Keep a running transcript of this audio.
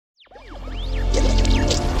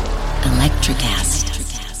Electrocast.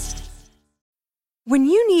 When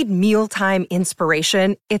you need mealtime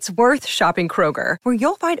inspiration, it's worth shopping Kroger, where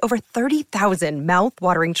you'll find over 30,000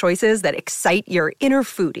 mouth-watering choices that excite your inner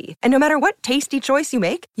foodie. And no matter what tasty choice you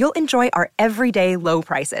make, you'll enjoy our everyday low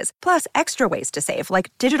prices, plus extra ways to save,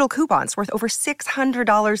 like digital coupons worth over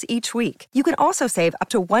 $600 each week. You can also save up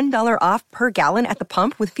to $1 off per gallon at the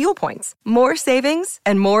pump with fuel points. More savings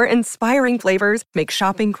and more inspiring flavors make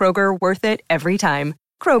shopping Kroger worth it every time.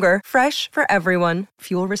 Kroger, fresh for everyone.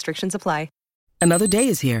 Fuel restrictions apply. Another day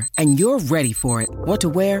is here, and you're ready for it. What to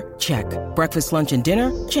wear? Check. Breakfast, lunch, and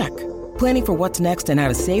dinner? Check. Planning for what's next and how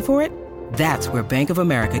to save for it? That's where Bank of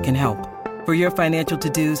America can help. For your financial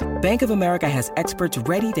to-dos, Bank of America has experts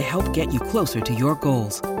ready to help get you closer to your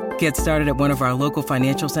goals. Get started at one of our local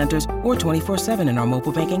financial centers or 24/7 in our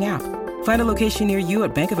mobile banking app. Find a location near you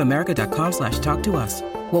at bankofamerica.com/talktous.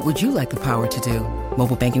 What would you like the power to do?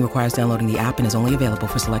 Mobile banking requires downloading the app and is only available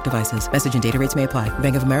for select devices. Message and data rates may apply.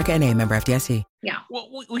 Bank of America NA, member FDIC. Yeah. Well,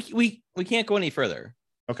 we can't go any further.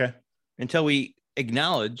 Okay. Until we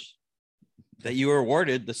acknowledge that you were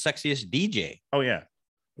awarded the sexiest DJ. Oh, yeah.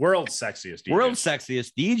 World's sexiest DJ. World's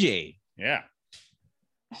sexiest DJ. Yeah.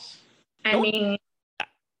 I mean,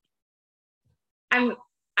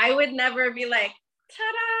 I would never be like,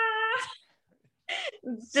 ta-da!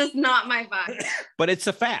 It's just not my vibe. But it's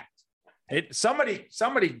a fact. Somebody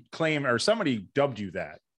claimed or somebody dubbed you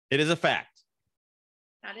that. It is a fact.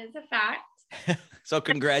 That is a fact. So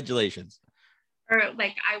congratulations. Or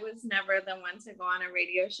like, I was never the one to go on a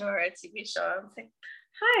radio show or a TV show. I was like,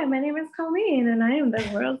 hi, my name is Colleen and I am the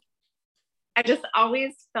world. I just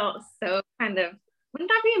always felt so kind of, wouldn't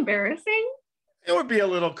that be embarrassing? It would be a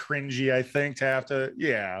little cringy, I think, to have to,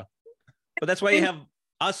 yeah. But that's why you have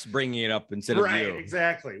us bringing it up instead of you. Right,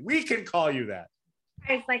 exactly. We can call you that.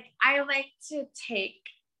 Guys, like, I like to take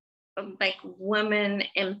like women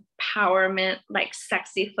empowerment, like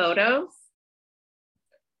sexy photos.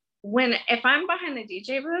 If I'm behind the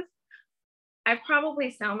DJ booth, I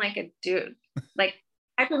probably sound like a dude. Like,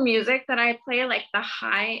 type of music that I play, like the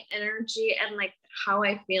high energy and like how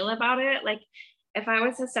I feel about it. Like, if I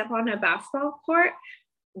was to step on a basketball court,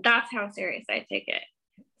 that's how serious I take it.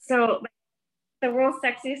 So like, the world's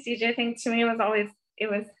sexiest DJ thing to me was always, it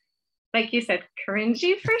was like you said,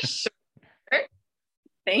 cringy for sure.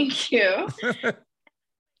 Thank you.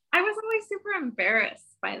 I was always super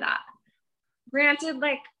embarrassed by that. Granted,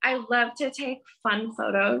 like, I love to take fun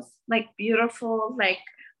photos, like beautiful, like,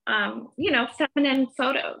 feminine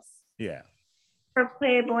photos. Yeah. For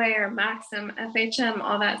Playboy or Maxim, FHM,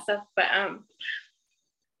 all that stuff. But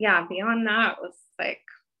yeah, beyond that was like.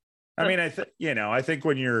 I mean, I think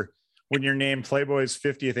when you're named Playboy's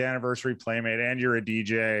 50th anniversary playmate and you're a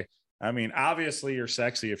DJ, I mean, obviously you're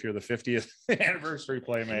sexy if you're the 50th anniversary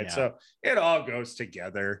playmate. Yeah. So it all goes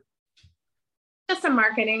together. Just a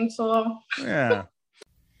marketing tool. Yeah.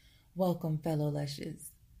 Welcome, fellow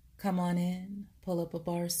Lushes. Come on in, pull up a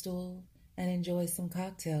bar stool, and enjoy some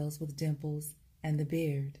cocktails with Dimples and the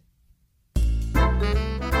Beard.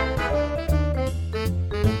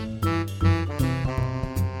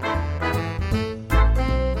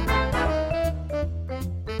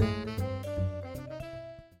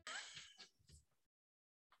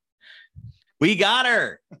 We got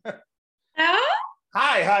her.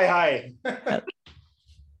 Hi.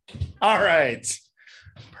 All right.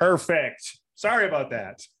 Perfect. Sorry about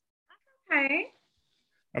that.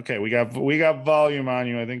 Okay, we got volume on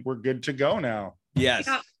you. I think we're good to go now. Yes.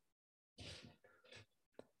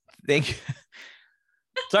 Thank you.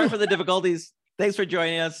 Sorry for the difficulties. Thanks for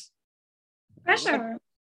joining us. Pressure.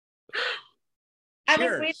 I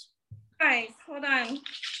was waiting. Guys, hold on.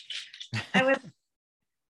 I was.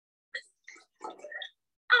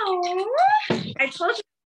 Oh, I told you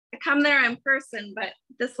to come there in person, but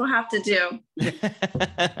this will have to do.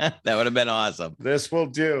 That would have been awesome. This will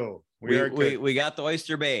do. We got the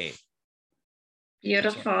Oyster Bay.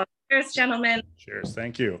 Beautiful. Cheers, gentlemen. Cheers.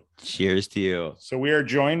 Thank you. Cheers to you. So we are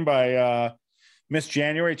joined by Miss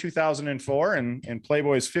January 2004 and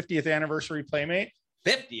Playboy's 50th anniversary playmate.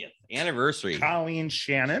 50th anniversary. Colleen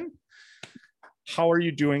Shannon. How are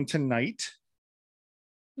you doing tonight?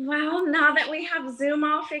 Well, now that we have Zoom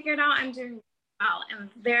all figured out, I'm doing well. I'm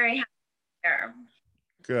very happy here.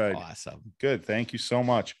 Good. Awesome. Good. Thank you so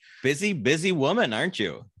much. Busy woman, aren't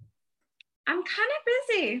you? I'm kind of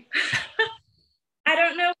busy. I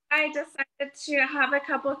don't know if I decided to have a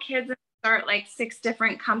couple kids and start like 6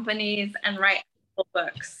 different companies and write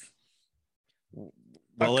books.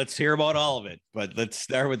 Well, let's hear about all of it, but let's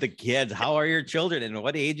start with the kids. How are your children and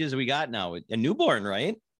what ages we got now? A newborn,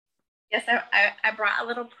 right? Yes, I brought a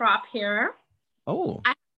little prop here. Oh. I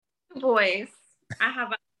have 2 boys. I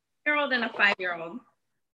have a year-old and a 5-year-old.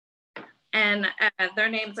 And their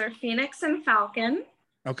names are Phoenix and Falcon.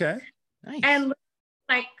 Okay. Nice. And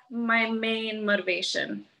like my main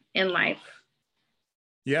motivation in life.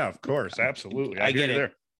 Yeah, of course. Absolutely. I get you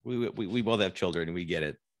it. there. We both have children and we get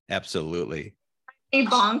it. Absolutely. A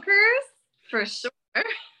bonkers for sure.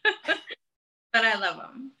 But I love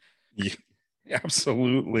them. Yeah,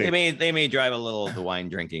 absolutely. They may drive a little of the wine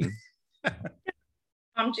drinking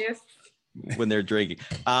Juice. when they're drinking.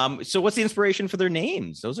 So what's the inspiration for their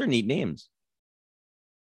names? Those are neat names.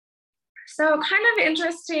 So kind of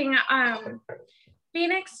interesting.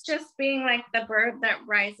 Phoenix just being like the bird that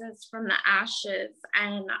rises from the ashes.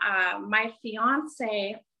 And my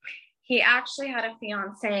fiance, he actually had a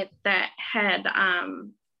fiance that had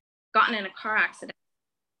gotten in a car accident,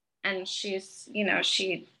 and she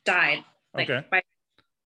died. Okay.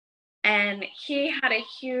 And he had a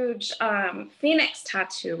huge Phoenix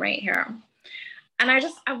tattoo right here. And I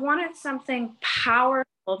wanted something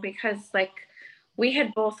powerful because like we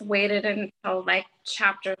had both waited until like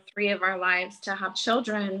chapter 3 of our lives to have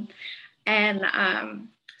children. And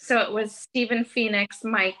so it was Stephen Phoenix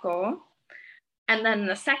Michael. And then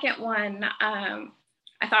the second one, I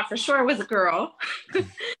thought for sure was a girl.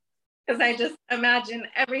 Because I just imagined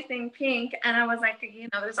everything pink. And I was like,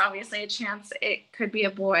 there's obviously a chance it could be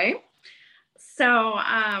a boy. So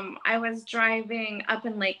I was driving up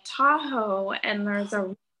in Lake Tahoe, and there's a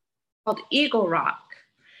rock called Eagle Rock.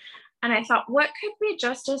 And I thought, what could be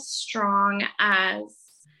just as strong as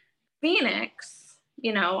Phoenix,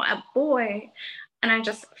 a boy? And I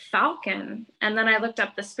just, Falcon. And then I looked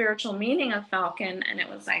up the spiritual meaning of Falcon, and it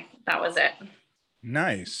was like, that was it.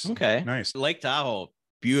 Nice. Okay. Nice. Lake Tahoe.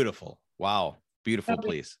 Beautiful. Wow. Beautiful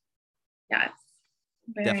place. Yes.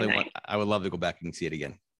 Definitely nice. I would love to go back and see it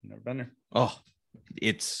again. Never been there. Oh,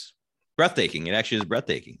 it's breathtaking. It actually is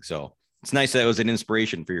breathtaking. So it's nice that it was an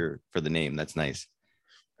inspiration for the name. That's nice.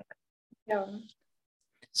 Yeah.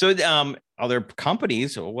 So other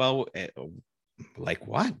companies, well, like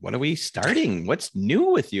what? What are we starting? What's new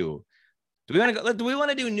with you? Do we want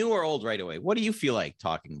to do new or old right away? What do you feel like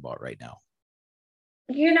talking about right now?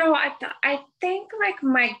 I think like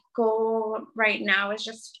my goal right now is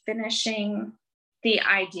just finishing the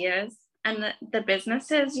ideas and the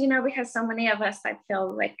businesses, because so many of us, I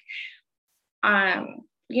feel like, I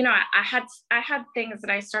had things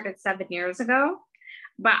that I started 7 years ago,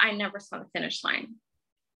 but I never saw the finish line.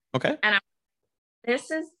 Okay. And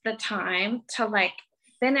this is the time to like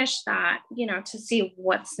finish that, to see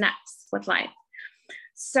what's next with life.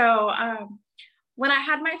 So when I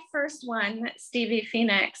had my first one, Stevie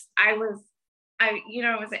Phoenix, I was an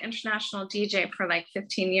international DJ for like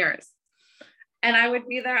 15 years. And I would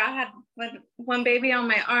be there. I had one baby on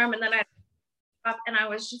my arm, and then I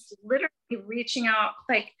was just literally reaching out,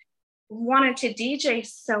 like wanted to DJ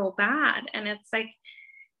so bad. And it's like,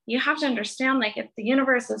 you have to understand, like, if the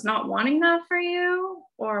universe is not wanting that for you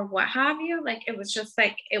or what have you, like, it was just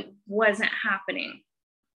like, it wasn't happening.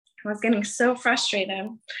 I was getting so frustrated.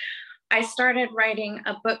 I started writing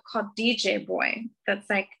a book called DJ Boy. That's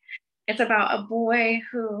like, it's about a boy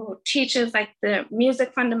who teaches like the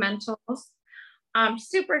music fundamentals.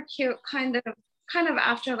 Super cute, kind of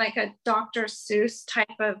after like a Dr. Seuss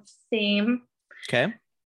type of theme. Okay.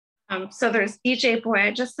 So there's DJ Boy.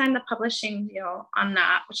 I just signed the publishing deal on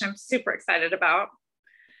that, which I'm super excited about.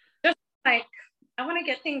 Just like, I want to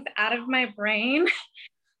get things out of my brain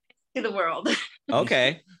to the world.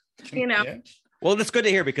 Okay. Yeah. Well, that's good to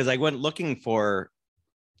hear, because I went looking for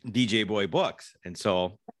DJ Boy books, and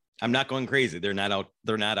so I'm not going crazy. They're not out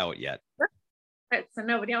yet. So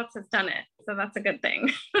nobody else has done it. So that's a good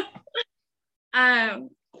thing. Then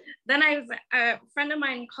a friend of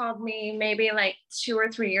mine called me maybe like 2 or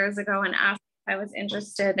 3 years ago and asked if I was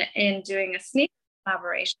interested in doing a sneaker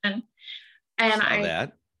collaboration. And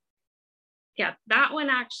that one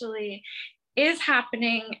actually is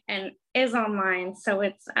happening and is online. So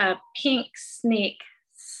it's a pink sneaker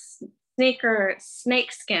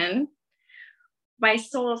snakeskin by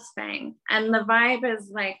Soulsfang. And the vibe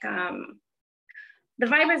is like,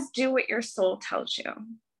 do what your soul tells you.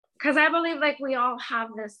 Because I believe like we all have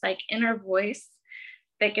this like inner voice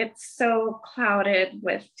that gets so clouded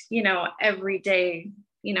with, every day,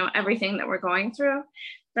 everything that we're going through,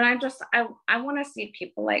 that I want to see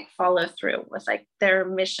people like follow through with like their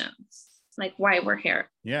missions, like why we're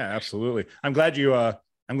here. Yeah, absolutely. I'm glad you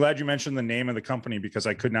mentioned the name of the company, because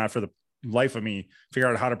I could not for the life of me figure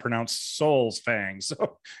out how to pronounce Soulsfang.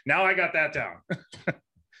 So now I got that down.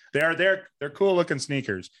 They're cool looking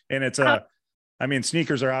sneakers, and it's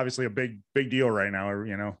sneakers are obviously a big deal right now.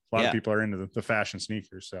 A lot of people are into the fashion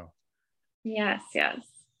sneakers. So yes.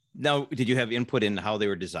 Now, did you have input in how they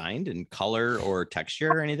were designed and color or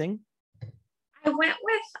texture or anything? I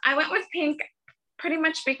went with pink pretty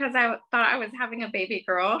much because I thought I was having a baby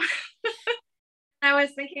girl. I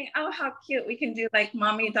was thinking, oh, how cute, we can do like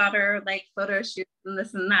mommy daughter like photo shoots and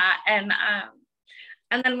this and that.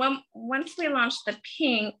 And then once we launched the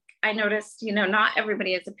pink, I noticed, not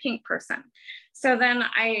everybody is a pink person. So then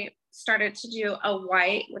I started to do a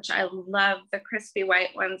white, which I love. The crispy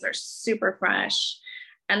white ones are super fresh.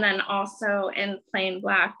 And then also in plain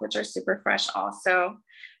black, which are super fresh also.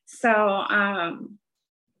 So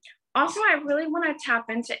also I really want to tap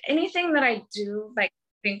into anything that I do, like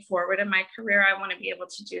moving forward in my career. I want to be able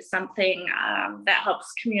to do something that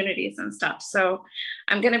helps communities and stuff. So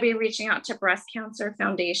I'm going to be reaching out to breast cancer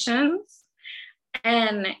foundations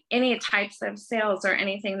and any types of sales or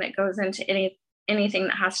anything that goes into anything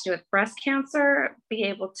that has to do with breast cancer, be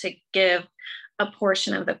able to give a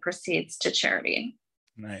portion of the proceeds to charity.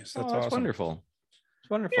 Nice. That's Awesome. wonderful. It's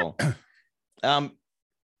wonderful. Yeah.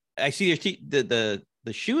 I see your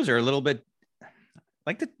the shoes are a little bit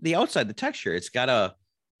like the outside, the texture. It's got a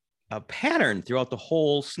pattern throughout the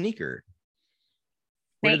whole sneaker.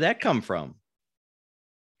 Where did that come from?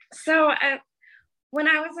 So when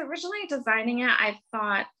I was originally designing it,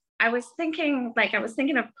 I was thinking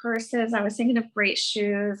of purses, I was thinking of great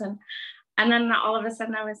shoes, and then all of a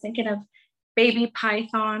sudden I was thinking of baby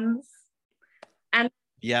pythons. And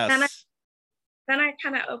yes, then I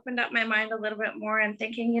kind of opened up my mind a little bit more and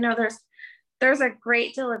thinking, there's a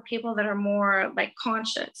great deal of people that are more like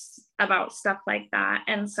conscious about stuff like that.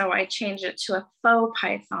 And so I changed it to a faux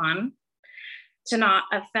python to not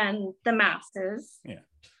offend the masses. Yeah.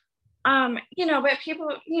 But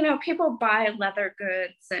people buy leather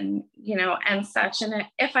goods and such. And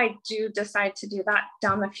if I do decide to do that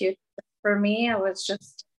down the future, for me, I was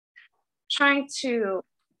just trying to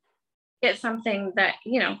get something that,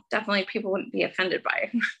 definitely people wouldn't be offended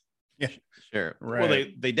by. Yeah, sure. Right. Well,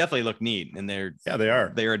 they definitely look neat, and they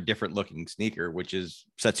are. They're a different looking sneaker, which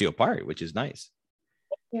sets you apart, which is nice.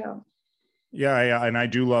 Yeah. Yeah, and I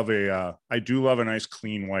do love a nice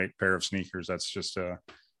clean white pair of sneakers. That's just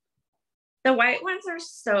the white ones are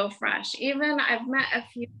so fresh. Even I've met a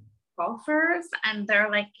few golfers, and they're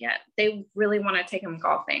like, yeah, they really want to take them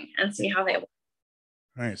golfing and see how they work.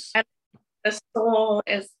 Nice. And the sole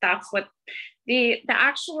that's what the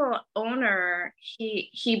actual owner,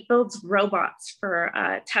 he builds robots for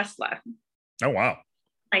Tesla. Oh wow.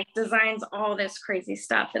 Like designs all this crazy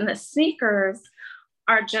stuff, and the sneakers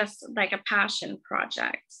are just like a passion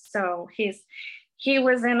project. So he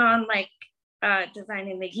was in on like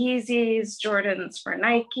designing the Yeezys, Jordans for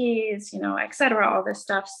Nikes, et cetera, all this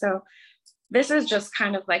stuff. So this is just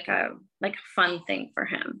kind of like a fun thing for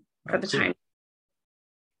him for the time.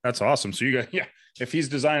 That's awesome. So you got, if he's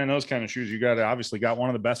designing those kind of shoes, you obviously got one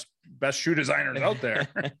of the best shoe designers out there.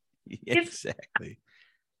 Exactly.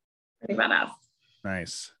 Pretty badass.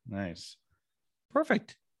 Nice.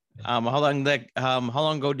 Perfect. How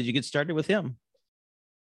long ago did you get started with him?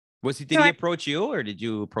 Did he approach you or did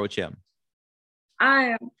you approach him?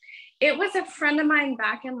 It was a friend of mine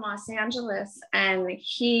back in Los Angeles, and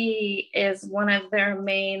he is one of their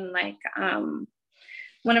main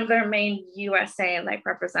USA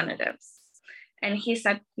representatives. And he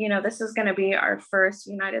said, this is going to be our first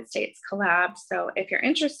United States collab. So if you're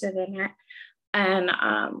interested in it, and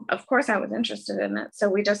of course I was interested in it. So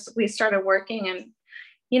we started working, and,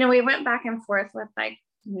 we went back and forth with like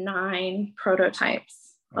 9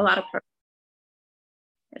 prototypes, a lot of prototypes.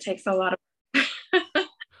 It takes a lot of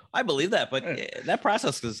I believe that, but that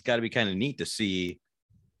process has got to be kind of neat to see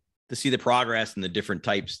the progress and the different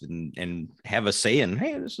types and have a say in,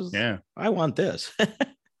 hey, I want this.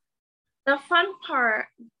 The fun part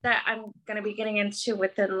that I'm going to be getting into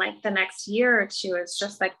within like the next year or two is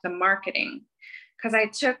just like the marketing. Cause I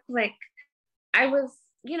took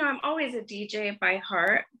I'm always a DJ by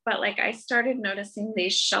heart, but like I started noticing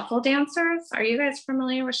these shuffle dancers. Are you guys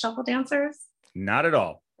familiar with shuffle dancers? Not at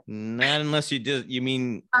all. Not unless you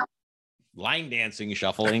mean line dancing,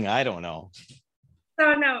 shuffling. I don't know.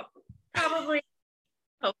 So no, probably,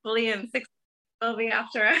 hopefully in 6 months will be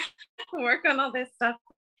after I work on all this stuff.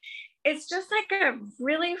 It's just like a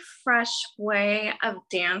really fresh way of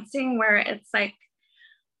dancing where it's like,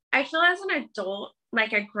 I feel as an adult,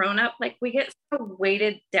 like a grown up, like we get so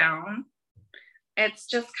weighted down. It's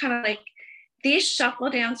just kind of like these shuffle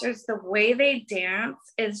dancers, the way they dance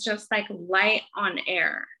is just like light on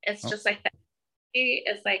air. It's just like the energy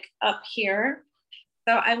is like up here.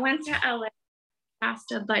 So I went to LA,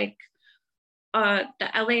 casted like the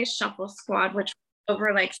LA Shuffle Squad, which was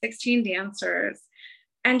over like 16 dancers.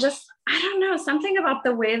 and just, I don't know, something about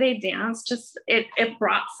the way they dance, just it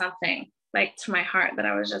brought something like to my heart that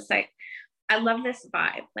I was just like, I love this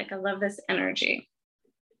vibe. Like I love this energy.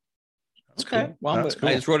 That's Okay. cool. Well, That's cool.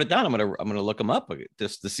 I just wrote it down. I'm gonna look them up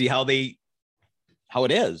just to see how it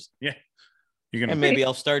is. Yeah. You can, and maybe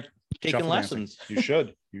I'll start taking shuffle lessons.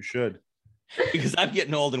 dancing. You should. Because I'm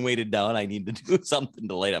getting old and weighted down. I need to do something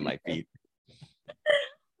to light on my feet.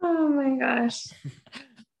 Oh my gosh.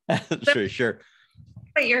 For sure.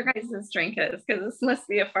 What your guys' drink is, because this must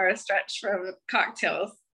be a far stretch from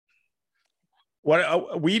cocktails.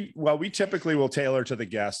 What we typically will tailor to the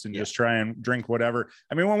guest and just try and drink whatever.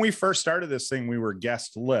 I mean, when we first started this thing, we were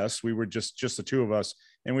guestless. We were just the two of us,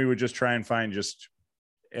 and we would just try and find just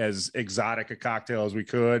as exotic a cocktail as we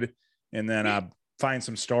could, and then find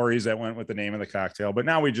some stories that went with the name of the cocktail. But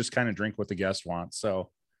now we just kind of drink what the guest wants. So,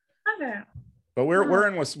 Okay. but we're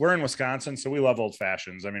in Wisconsin, so we love old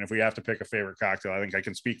fashions. I mean, if we have to pick a favorite cocktail, I think I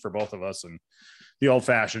can speak for both of us, and the old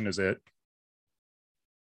fashioned is it.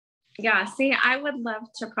 Yeah, see, I would love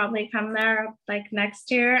to probably come there like next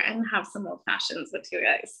year and have some old fashions with you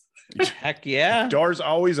guys. Heck yeah. Doors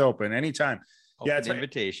always open anytime. Open It's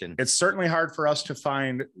invitation. It's certainly hard for us to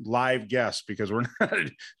find live guests because we're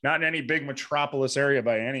not in any big metropolis area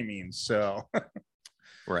by any means. So,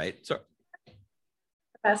 right. So,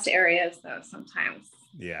 Best areas though, sometimes.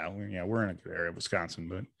 yeah, we're in a good area of Wisconsin,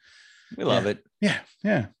 but we love it. Yeah.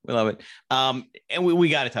 We love it. And we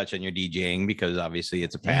got to touch on your DJing because obviously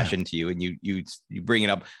it's a passion to you, and you bring it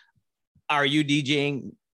up. Are you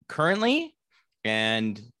DJing currently?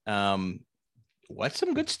 And what's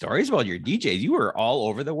some good stories about your DJs? You were all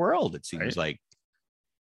over the world, it seems like.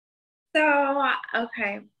 So,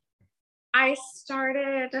 okay. I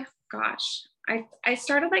started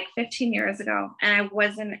like 15 years ago, and I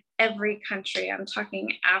was in every country. I'm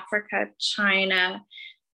talking Africa, China,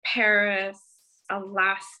 Paris,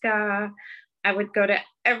 Alaska. I would go to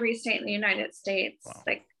every state in the United States,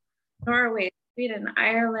 like Norway, Sweden,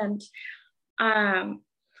 Ireland. And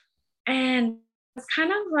it's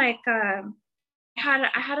kind of like I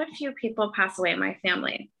had a few people pass away in my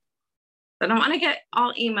family. I don't want to get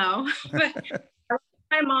all emo, but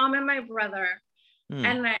my mom and my brother.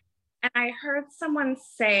 And I heard someone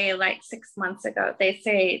say like 6 months ago, they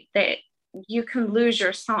say that you can lose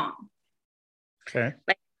your song. Okay.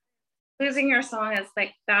 Like losing your song is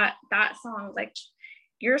like that song, like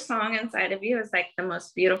your song inside of you is like the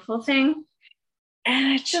most beautiful thing.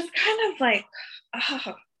 And it just kind of like,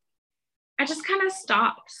 I just kind of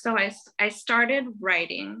stopped. So I started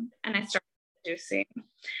writing and I started producing,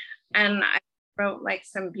 and I wrote like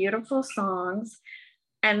some beautiful songs.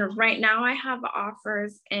 And right now I have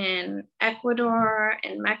offers in Ecuador,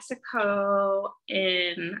 in Mexico,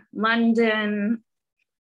 in London.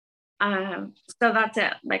 So that's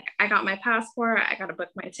it. Like I got my passport, I got to book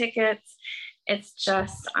my tickets. It's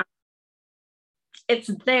just, it's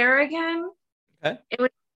there again. Okay. It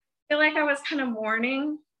would feel like I was kind of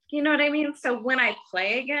mourning, you know what I mean? So when I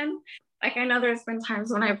play again, like I know there's been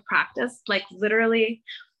times when I've practiced, like literally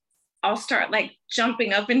I'll start like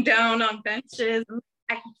jumping up and down on benches.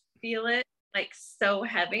 I can feel it like so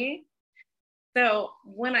heavy. So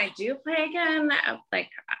when I do play again,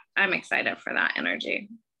 I'm excited for that energy.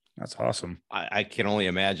 That's awesome. I can only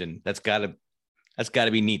imagine. That's gotta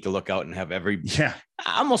be neat to look out and have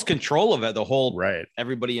almost control of it, the whole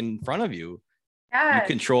everybody in front of you. Yes. You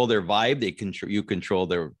control their vibe. You control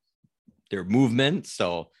their movement.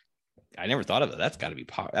 So I never thought of it. That's gotta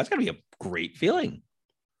be a great feeling.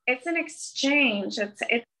 It's an exchange.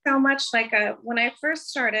 It's so much like when I first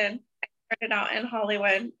started, I started out in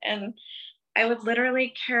Hollywood, and I would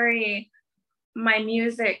literally carry my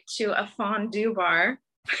music to a fondue bar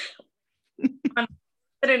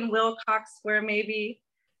in Wilcox where maybe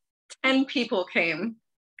 10 people came.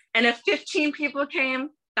 And if 15 people came,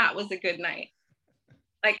 that was a good night.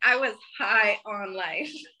 Like I was high on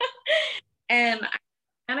life. And I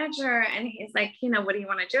manager, and he's like, what do you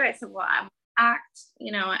want to do? I said, well, I'm act,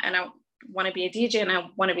 and I want to be a DJ and I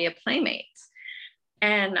want to be a playmate.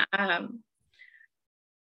 And I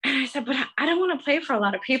said, but I don't want to play for a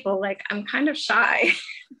lot of people. Like I'm kind of shy.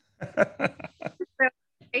 So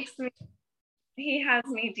he has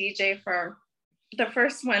me DJ for, the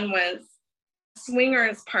first one was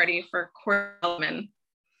swingers party for Corbin.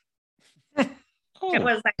 It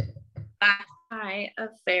was like a black tie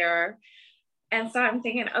affair. And so I'm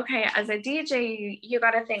thinking, okay, as a DJ, you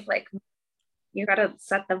got to think like, you got to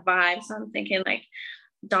set the vibe. So I'm thinking like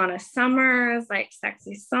Donna Summers, like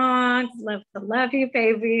sexy songs, Love to Love You,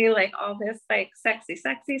 Baby, like all this like sexy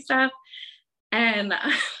stuff. And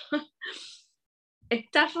it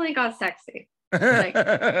definitely got sexy. Like,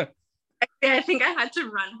 I think I had to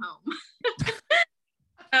run home.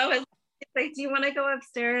 I was like, do you want to go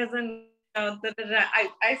upstairs? And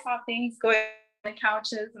I saw things going on the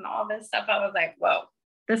couches and all this stuff. I was like, whoa,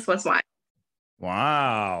 this was why.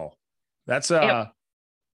 Wow. That's quite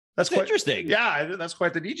interesting. Yeah, that's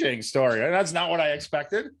quite the DJing story. That's not what I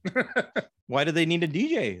expected. Why do they need a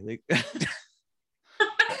DJ? Like...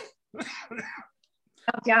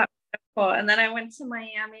 Yeah, cool. And then I went to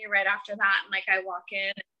Miami right after that, and like I walk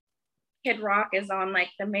in, Kid Rock is on like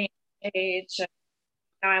the main stage.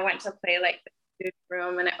 And I went to play like the food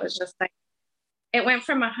room, and it was just like it went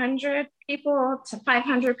from 100 people to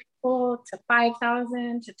 500 people to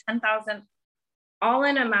 5,000 to 10,000, all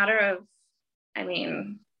in a matter of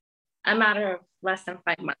less than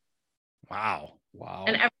 5 months. Wow.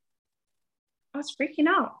 And I was freaking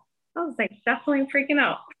out. I was like definitely freaking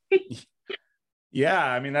out. Yeah,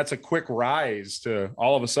 I mean, that's a quick rise to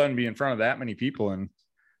all of a sudden be in front of that many people. And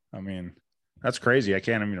I mean, that's crazy. I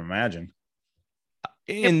can't even imagine.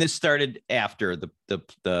 And this started after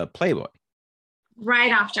the Playboy.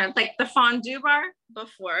 Right after, like the fondue bar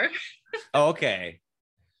before. Okay.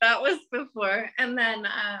 That was before. And then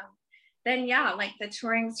yeah, like the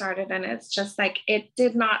touring started, and it's just like, it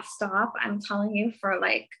did not stop. I'm telling you, for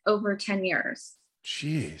like over 10 years.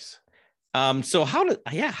 Jeez. So how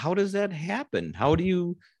does that happen? How do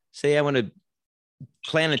you say I want to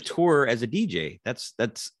plan a tour as a DJ?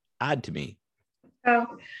 That's odd to me. So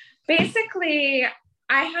basically,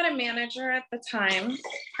 I had a manager at the time.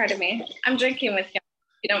 Pardon me. I'm drinking with you.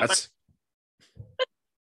 You don't mind.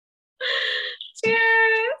 Cheers.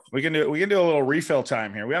 We can do a little refill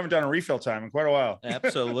time here. We haven't done a refill time in quite a while.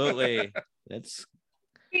 Absolutely.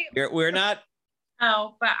 We're not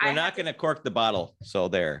going to cork the bottle. So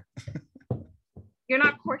there. You're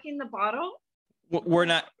not corking the bottle? We're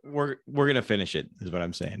not. We're going to finish it, is what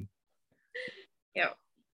I'm saying. Yep.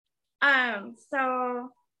 So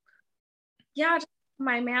yeah,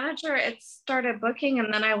 my manager, it started booking,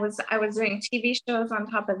 and then I was doing TV shows on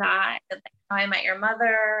top of that. Like How I Met Your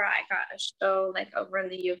Mother. I got a show like over in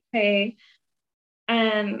the UK,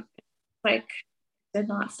 and like did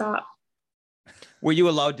not stop. Were you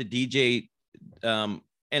allowed to DJ? And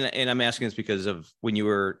I'm asking this because of when you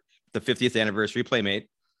were the 50th anniversary Playmate,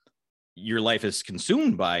 your life is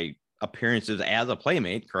consumed by appearances as a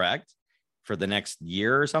Playmate, correct? For the next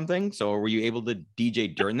year or something. So were you able to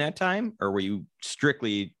DJ during that time, or were you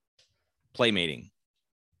strictly Playmating?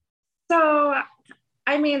 So,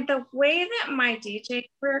 I mean, the way that my DJ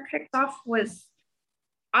career kicked off was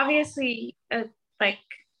obviously like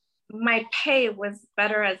my pay was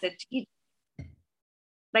better as a DJ.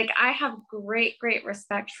 Like I have great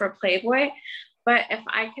respect for Playboy, but if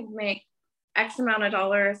I could make X amount of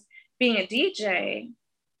dollars being a DJ,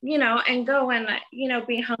 you know, and go and, you know,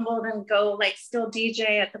 be humbled and go like still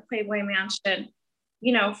DJ at the Playboy Mansion,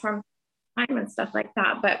 you know, from time and stuff like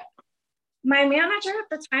that. But my manager at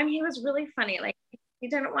the time, he was really funny. Like he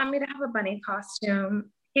didn't want me to have a bunny costume.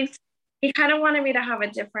 He kind of wanted me to have a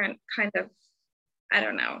different kind of, I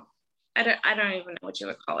don't know. I don't even know what you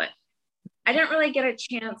would call it. I didn't really get a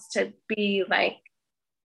chance to be like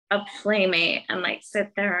a Playmate and like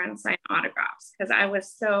sit there and sign autographs because I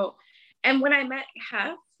was so, and when I met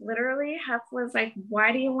Hef, literally Hef was like,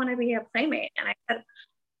 why do you want to be a Playmate? And I said,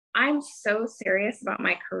 I'm so serious about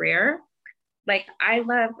my career. Like I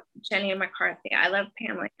love Jenny McCarthy. I love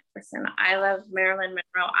Pamela Anderson. I love Marilyn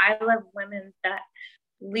Monroe. I love women that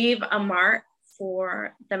leave a mark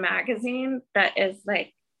for the magazine that is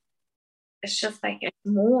like, it's just like, it's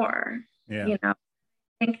more, you know,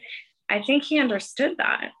 I think he understood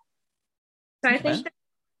that. So I think that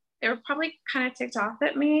they were probably kind of ticked off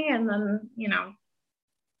at me. And then, you know,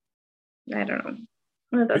 I don't know,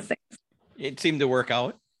 one of those things. It seemed to work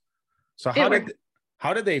out. So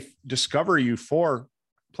how did they discover you for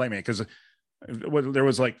Playmate? Because there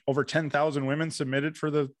was like over 10,000 women submitted for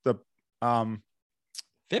the 50th.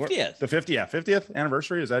 The 50th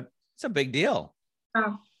anniversary. Is that? It's a big deal.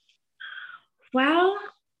 Oh, well,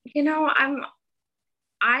 you know,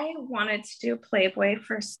 I wanted to do Playboy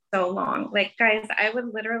for so long. Like, guys, I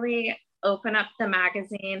would literally open up the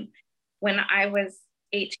magazine when I was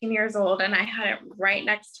 18 years old and I had it right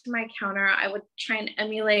next to my counter. I would try and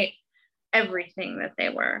emulate everything that they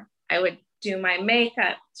were. I would do my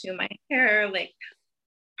makeup, do my hair, like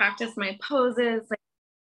practice my poses. Like,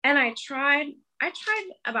 and I tried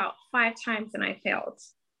about 5 times and I failed.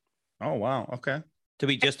 Oh, wow. Okay. To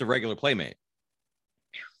be just a regular Playmate.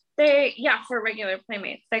 For regular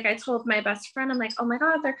Playmates. Like I told my best friend, I'm like, oh my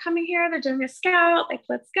God, they're coming here. They're doing a scout. Like,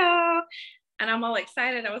 let's go. And I'm all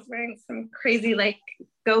excited. I was wearing some crazy like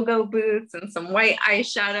go-go boots and some white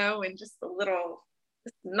eyeshadow and just a little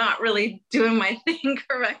not really doing my thing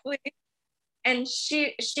correctly. And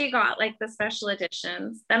she got like the special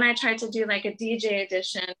editions. Then I tried to do like a DJ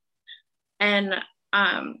edition, and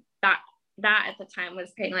that at the time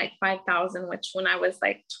was paying like 5,000, which when I was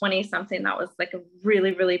like 20 something, that was like a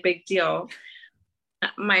really, really big deal.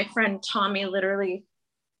 My friend Tommy literally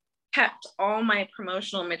kept all my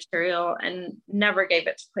promotional material and never gave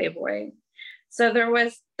it to Playboy. So there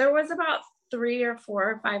was about 3 or 4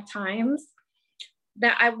 or 5 times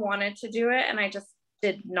that I wanted to do it, and I just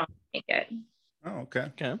did not make it. Oh, okay.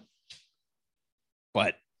 Okay.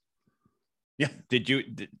 But yeah, did you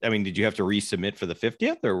have to resubmit for the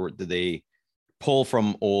 50th, or did they pull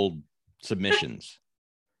from old submissions?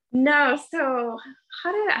 No. So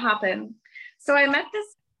how did it happen? So I met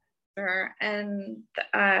this actor, and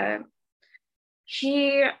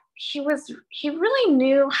he really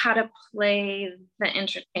knew how to play the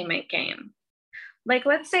entertainment game. Like,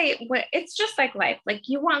 let's say it's just like life. Like,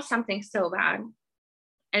 you want something so bad,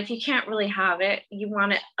 and if you can't really have it, you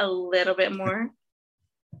want it a little bit more.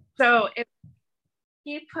 So if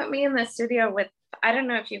he put me in the studio with, I don't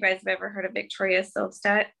know if you guys have ever heard of Victoria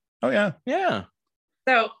Silvstedt. Oh yeah. Yeah.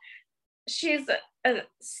 So she's a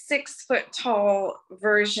 6 foot tall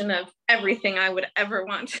version of everything I would ever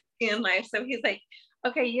want to be in life. So he's like,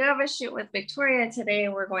 okay, you have a shoot with Victoria today.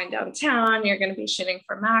 We're going downtown. You're going to be shooting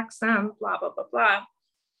for Maxim, blah, blah, blah, blah.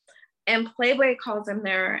 And Playboy calls him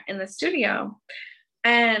there in the studio.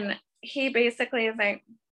 And he basically is like,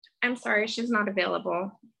 I'm sorry, she's not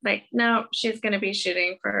available. Like, no, she's going to be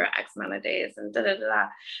shooting for X amount of days and da, da, da, da.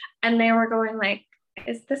 And they were going like,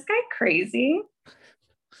 is this guy crazy?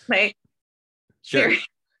 Like, sure.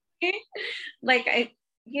 Like, I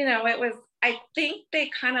think they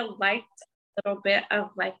kind of liked a little bit of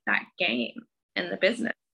like that game in the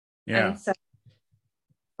business. Yeah. And so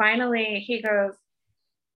finally he goes,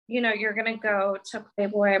 you're going to go to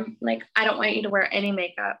Playboy. Like, I don't want you to wear any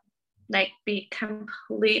makeup. Like, be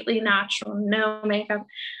completely natural, no makeup.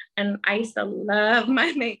 And I used to love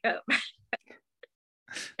my makeup.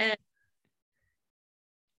 and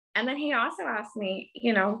then he also asked me,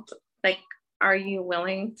 like, are you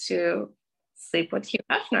willing to sleep with Hugh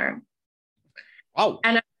Hefner? Oh.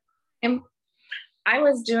 And I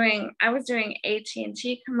was doing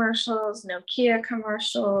AT&T commercials, Nokia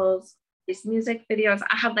commercials, these music videos.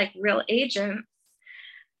 I had like real agents.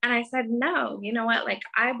 And I said, no, you know what? Like,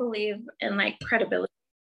 I believe in like credibility.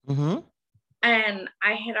 Mm-hmm. And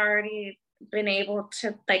I had already been able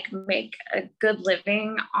to like make a good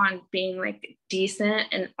living on being like decent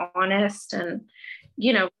and honest and,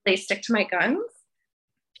 they stick to my guns.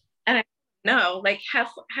 And I know, like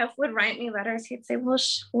Hef would write me letters. He'd say, well,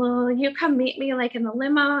 will you come meet me like in the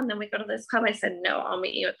limo? And then we go to this club. I said, no, I'll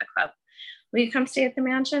meet you at the club. Will you come stay at the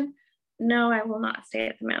mansion? No, I will not stay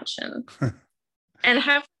at the mansion. And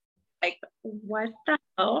Hef like, what the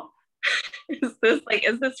hell is this? Like,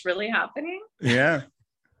 is this really happening? Yeah.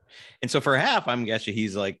 And so for Hef, I'm guessing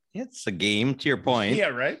he's like, it's a game, to your point. Yeah,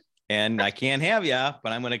 right. And I can't have you,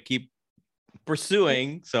 but I'm going to keep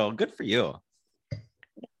pursuing. So good for you.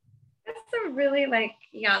 It's a really like,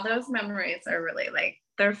 yeah, those memories are really like,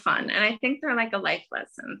 they're fun. And I think they're like a life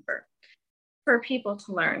lesson for people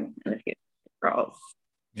to learn in the future, girls.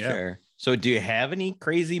 Yeah. Sure. So do you have any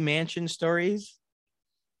crazy mansion stories?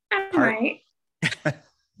 Right.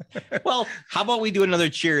 Well, how about we do another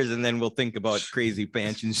cheers and then we'll think about crazy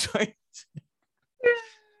mansion stories.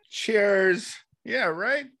 Cheers. Yeah,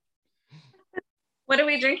 right. What are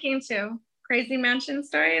we drinking to? Crazy mansion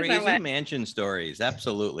stories? Crazy mansion stories.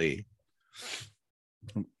 Absolutely.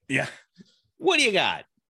 Yeah. What do you got?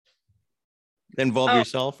 Involve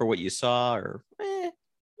yourself or what you saw, or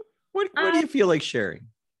what do you feel like sharing?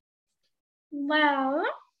 Well,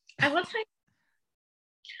 I will tell you,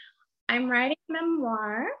 I'm writing a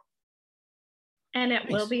memoir, and it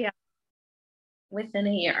will be out within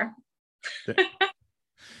a year.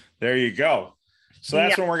 There you go. So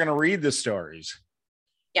that's when we're going to read the stories.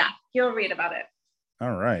 Yeah, you'll read about it.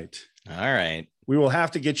 All right. All right. We will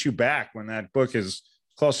have to get you back when that book is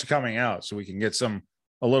close to coming out so we can get a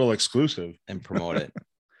little exclusive and promote it.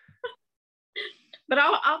 But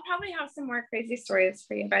I'll probably have some more crazy stories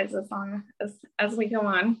for you guys as long as we go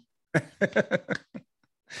on.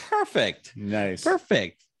 Perfect. Nice.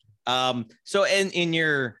 Perfect. So in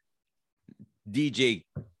your DJ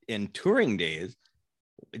and touring days,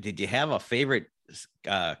 did you have a favorite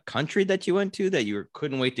country that you went to that you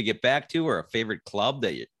couldn't wait to get back to, or a favorite club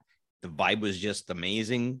that the vibe was just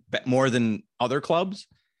amazing, but more than other clubs?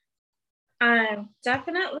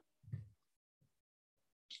 Definitely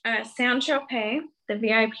Saint Tropez, the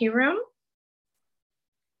VIP room,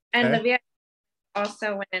 and the VIP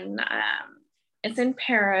also in It's in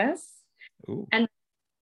Paris. Ooh. And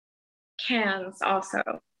Cannes also.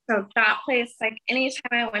 So that place, like anytime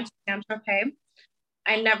I went to Saint Tropez,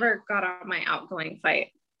 I never got on my outgoing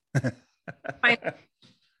flight. I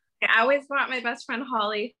always brought my best friend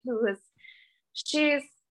Holly, she's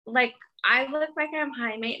like, I look like I'm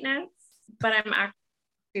high maintenance, but I'm actually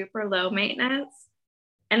super low maintenance.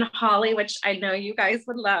 And Holly, which I know you guys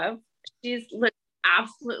would love, she's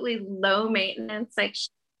absolutely low maintenance. Like she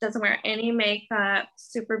doesn't wear any makeup,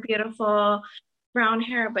 super beautiful brown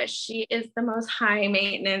hair, but she is the most high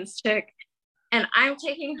maintenance chick. And I'm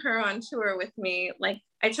taking her on tour with me. Like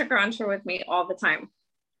I took her on tour with me all the time.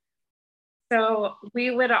 So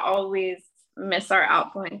we would always miss our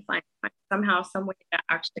outgoing flight somehow, some way to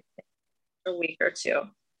actually stay a week or two.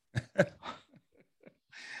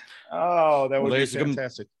 Oh, that would be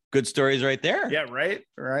fantastic. Good stories right there. Yeah, right.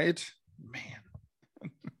 Man,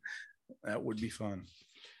 that would be fun.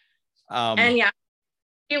 And yeah,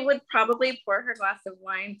 she would probably pour her glass of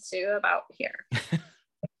wine too about here.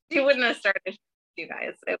 She wouldn't have started you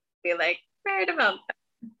guys. It would be like right about that.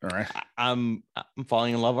 All right. I'm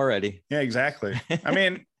falling in love already. Yeah, exactly. I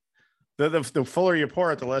mean, the fuller you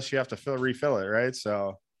pour it, the less you have to refill it, right?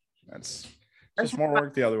 So that's just more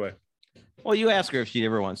work the other way. Well, you ask her if she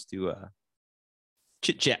ever wants to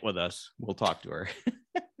chit chat with us. We'll talk to her.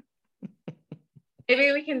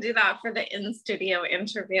 Maybe we can do that for the in-studio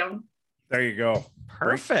interview. There you go.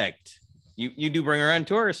 Perfect. You do bring her on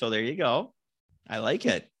tour, so there you go. I like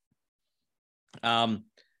it.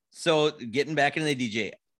 So getting back into the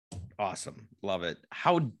DJ, awesome, love it.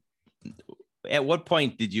 At what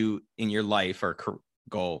point did you in your life or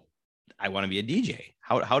go, I want to be a DJ?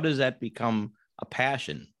 How does that become a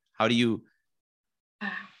passion? How do you?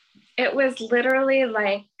 It was literally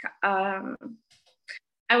like I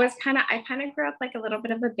kind of grew up like a little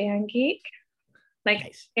bit of a band geek, like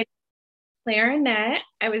nice. Clarinet.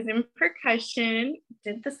 I was in percussion,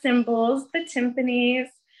 did the cymbals, the timpanis,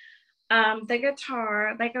 the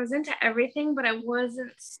guitar. Like I was into everything, but I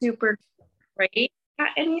wasn't super great at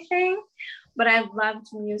anything. But I loved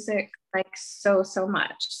music like so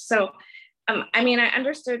much. So, I mean, I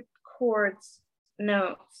understood chords,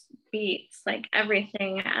 notes, beats, like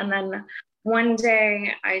everything. And then one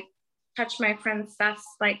day I touched my friend Seth's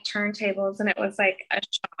like turntables, and it was like a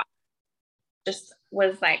shot. Just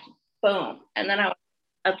was like boom, and then I was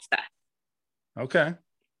obsessed. Okay.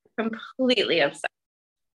 Completely obsessed.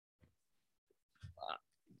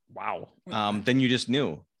 Wow. Then you just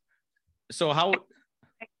knew. So how?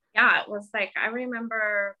 Yeah, it was like, I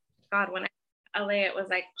remember, God, when I was in LA, it was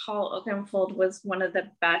like Paul Oakenfold was one of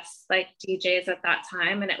the best like DJs at that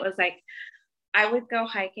time. And it was like, I would go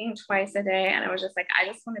hiking twice a day. And I was just like, I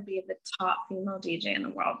just want to be the top female DJ in the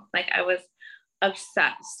world. Like I was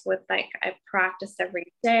obsessed with, like, I practiced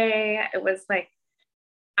every day. It was like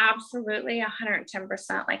absolutely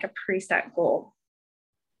 110% like a preset goal.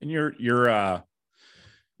 And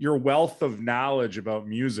your wealth of knowledge about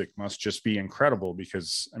music must just be incredible,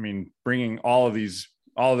 because I mean, bringing all of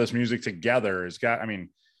this music together has got, I mean,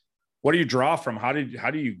 what do you draw from? How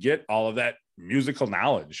do you get all of that musical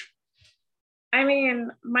knowledge? I mean,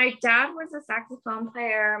 my dad was a saxophone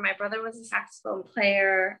player. My brother was a saxophone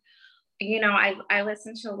player. You know, I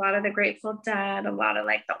listened to a lot of the Grateful Dead, a lot of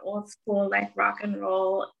like the old school, like rock and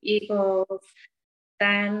roll, Eagles.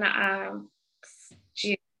 Then my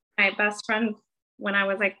best friend, when I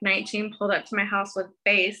was like 19, pulled up to my house with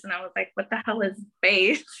bass, and I was like, what the hell is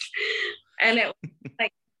bass? And it was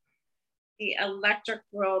like the electric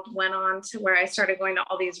world went on to where I started going to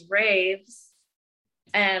all these raves,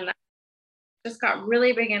 and just got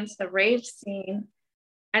really big into the rave scene.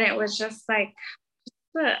 And it was just like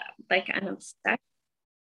an obsession,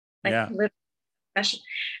 obsession.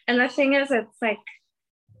 And the thing is, it's like,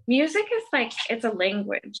 music is like, it's a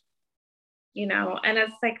language, you know, and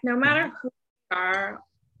it's like, no matter who we are,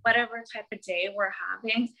 whatever type of day we're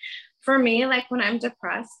having, for me, like when I'm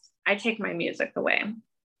depressed, I take my music away.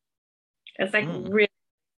 It's like really.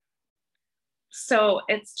 So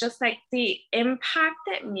it's just like the impact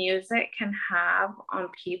that music can have on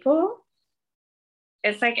people.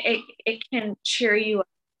 It's like it can cheer you up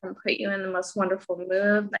and put you in the most wonderful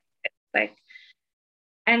mood. Like it's like,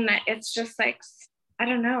 and it's just like, I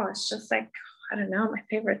don't know. It's just like, I don't know, my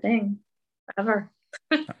favorite thing ever.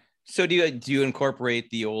 So do you incorporate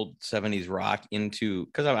the old 70s rock into,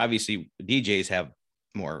 because obviously DJs have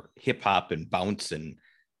more hip hop and bounce and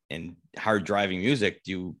hard driving music.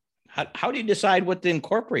 How do you decide what to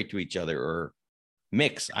incorporate to each other or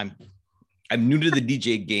mix? I'm new to the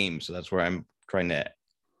DJ game, so that's where I'm trying to.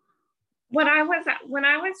 When I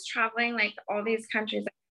was traveling like all these countries,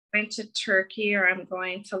 going to Turkey, or I'm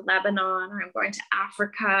going to Lebanon, or I'm going to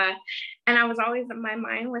Africa. And I was always, my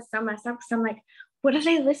mind was so messed up because I'm like, what do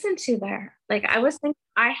they listen to there? Like, I was thinking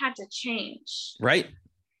I had to change Right.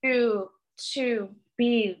 to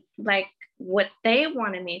be like what they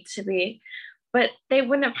wanted me to be, but they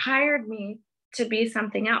wouldn't have hired me to be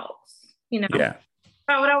something else, you know? Yeah.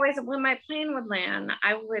 I would always, when my plane would land,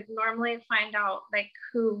 I would normally find out like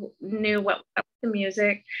who knew what the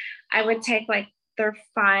music. I would take like their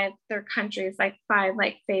countries, like 5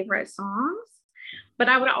 like favorite songs, but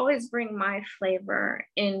I would always bring my flavor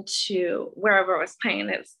into wherever it was playing.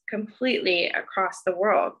 It's completely across the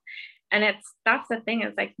world. And that's the thing,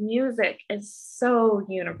 is like music is so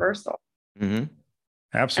universal. Mm-hmm.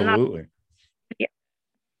 Absolutely. Yeah.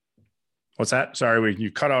 What's that? Sorry,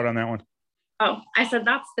 you cut out on that one. Oh, I said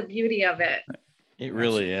that's the beauty of it. It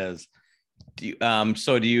really is.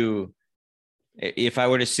 So do you, if I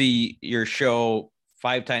were to see your show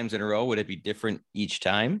 5 times in a row, would it be different each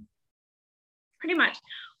time? Pretty much.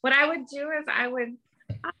 What I would do is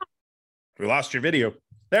We lost your video.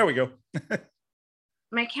 There we go.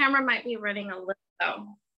 My camera might be running a little though.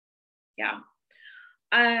 Yeah.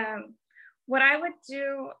 What I would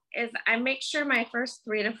do is I make sure my first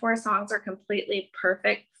 3 to 4 songs are completely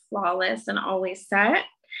perfect, flawless, and always set.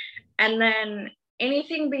 And then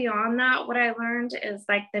anything beyond that, what I learned is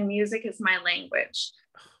like the music is my language.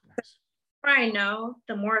 The more I know,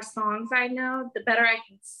 the more songs I know, the better I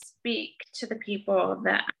can speak to the people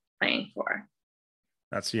that I'm playing for.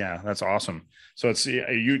 That's awesome. So it's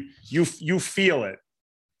you feel it.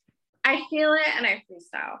 I feel it, and I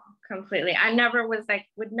freestyle completely. I never was like,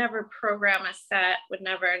 would never program a set,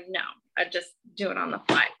 I just do it on the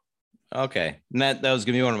fly. Okay. And that was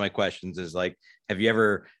gonna be one of my questions, is like, have you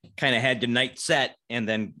ever kind of had your night set and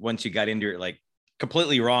then once you got into it, like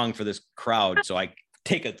completely wrong for this crowd, so I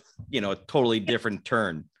take a totally different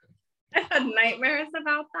turn? I've had nightmares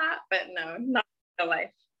about that, but no, not in real life.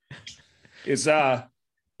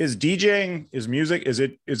 Is DJing, is music, is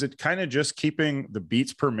it kind of just keeping the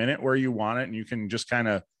beats per minute where you want it, and you can just kind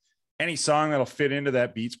of, any song that'll fit into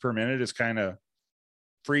that beats per minute is kind of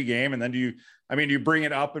free game? And then do you bring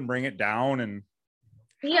it up and bring it down? And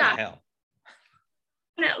yeah,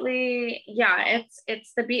 definitely. Yeah,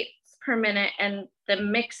 it's the beats per minute, and the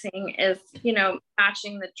mixing is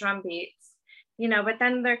matching the drum beats, but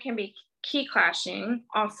then there can be key clashing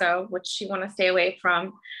also, which you want to stay away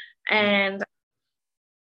from. And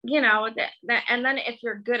and then if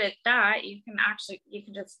you're good at that, you can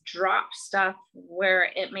just drop stuff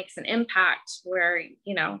where it makes an impact, where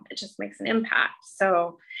it just makes an impact.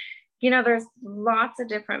 So there's lots of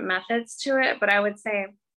different methods to it, but I would say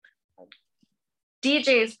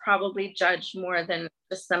DJs probably judge more than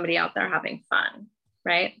just somebody out there having fun,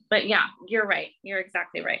 right? But yeah, you're right, you're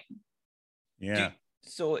exactly right. Yeah.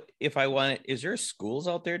 So if I want it, is there schools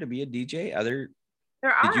out there to be a DJ? There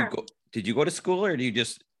are. Did you go to school, or do you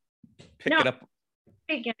just pick it up?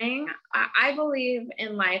 Beginning, I believe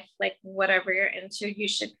in life, like whatever you're into, you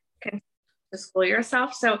should continue to school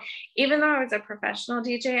yourself. So even though I was a professional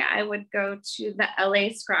DJ, I would go to the LA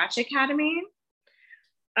Scratch Academy,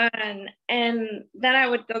 and then I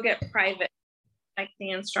would go get private, like the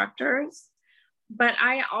instructors. But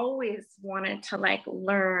I always wanted to like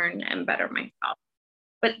learn and better myself.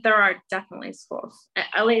 But there are definitely schools. At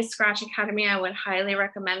LA Scratch Academy, I would highly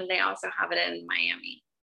recommend. They also have it in Miami.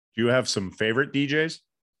 Do you have some favorite DJs?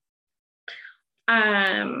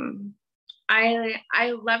 I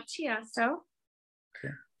love Tiesto.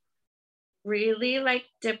 Okay. Really like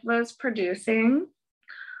Diplo's producing.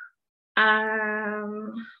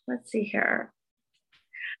 Let's see here.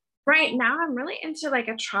 Right now, I'm really into like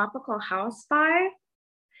a tropical house vibe,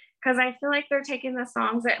 because I feel like they're taking the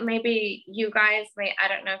songs that maybe you guys I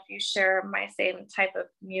don't know if you share my same type of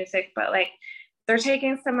music, but like they're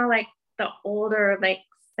taking some of like the older like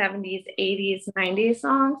 70s, 80s, 90s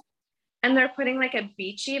songs, and they're putting like a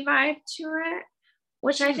beachy vibe to it,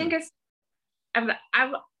 which I think is,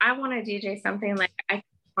 I want to DJ something like I can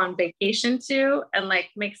go on vacation to and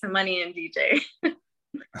like make some money in DJ.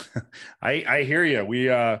 I hear you.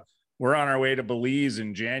 We're on our way to Belize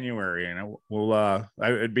in January, and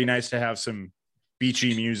it'd be nice to have some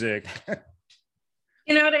beachy music.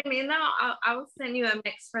 You know what I mean? Though I'll send you a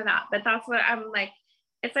mix for that. But that's what I'm like.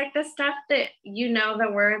 It's like the stuff that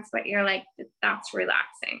the words, but you're like, that's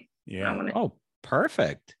relaxing. Yeah. Oh,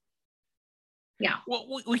 perfect. Yeah.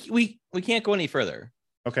 Well, we can't go any further.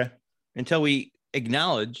 Okay. Until we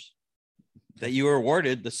acknowledge that you were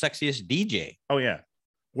awarded the sexiest DJ. Oh yeah.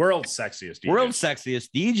 World's sexiest DJ. World's sexiest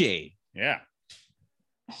DJ. Yeah.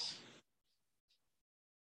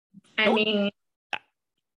 I mean,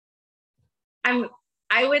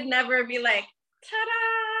 I would never be like,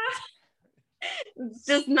 ta-da. It's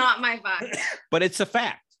just not my vibe. But it's a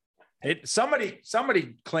fact.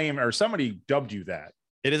 Somebody claimed or somebody dubbed you that.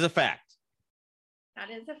 It is a fact. That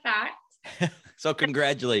is a fact. So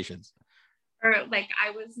congratulations. Or like,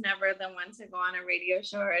 I was never the one to go on a radio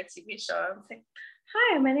show or a TV show. I was like,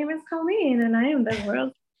 hi, my name is Colleen and I am the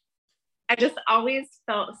world. I just always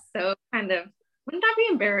felt so kind of, wouldn't that be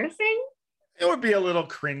embarrassing? It would be a little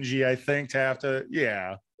cringy, I think, to have to,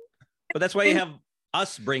 yeah. But that's why you have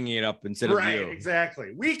us bringing it up instead of you. Right,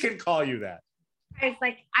 exactly. We can call you that. Guys,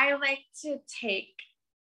 like, I like to take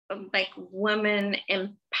like women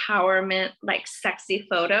empowerment, like sexy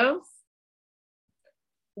photos.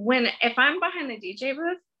 If I'm behind the DJ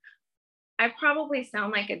booth, I probably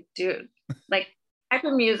sound like a dude. Like, type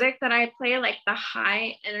of music that I play, like the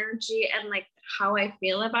high energy and like how I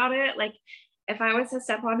feel about it. Like, if I was to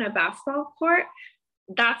step on a basketball court,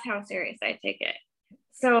 that's how serious I take it.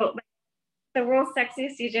 So like, the world's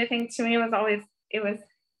sexiest DJ thing to me was always, it was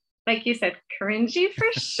like you said, cringy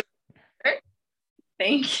for sure.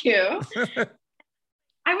 Thank you.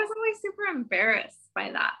 I was always super embarrassed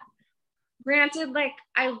by that. Granted, like,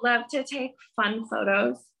 I love to take fun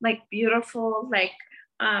photos, like beautiful, like,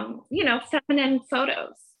 feminine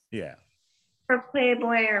photos. Yeah. For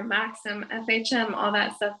Playboy or Maxim, FHM, all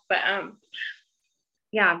that stuff. But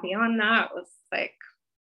yeah, beyond that was like.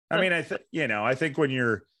 I mean, I think when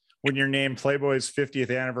you're named Playboy's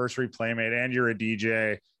 50th anniversary playmate and you're a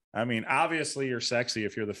DJ, I mean, obviously you're sexy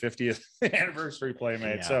if you're the 50th anniversary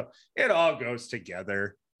playmate. Yeah. So it all goes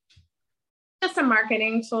together. Just a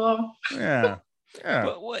marketing tool. Yeah. Yeah.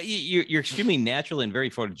 But you're extremely natural and very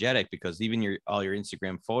photogenic, because even all your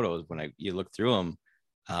Instagram photos, when you look through them,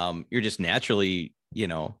 you're just naturally, how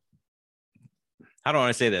do I want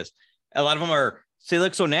to say this? A lot of them they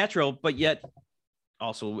look so natural, but yet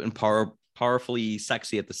also powerfully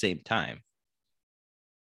sexy at the same time.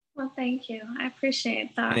 Well, thank you. I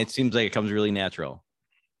appreciate that. And it seems like it comes really natural.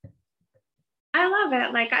 I love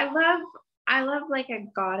it. Like, I love like a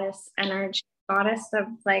goddess energy, goddess of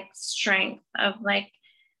like strength, of like,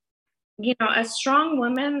 a strong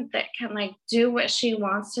woman that can like do what she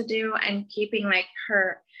wants to do, and keeping like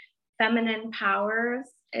her feminine powers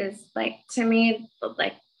is like, to me,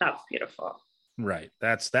 like, that's beautiful. Right.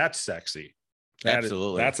 That's sexy.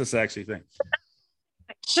 Absolutely. That's a sexy thing.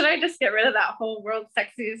 Should I just get rid of that whole world's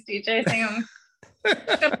sexiest DJ thing?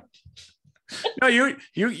 No, you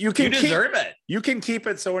can deserve it. You can keep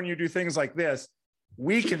it so when you do things like this,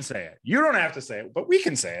 we can say it. You don't have to say it, but we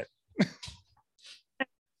can say it.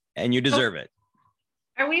 And you deserve it.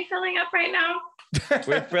 Are we filling up right now?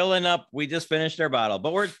 We're filling up. We just finished our bottle,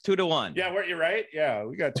 but we're 2-1. Yeah, weren't you right? Yeah,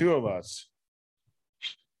 we got two of us.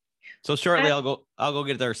 So shortly, I'll go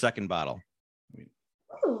get their second bottle.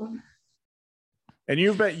 Ooh. And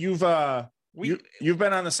you've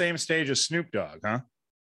been on the same stage as Snoop Dogg, huh?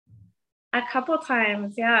 A couple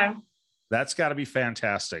times, yeah. That's got to be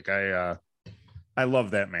fantastic. I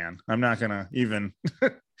love that man. I'm not gonna even.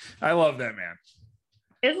 I love that man.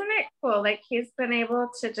 Isn't it cool? Like, he's been able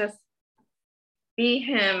to just be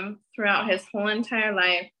him throughout his whole entire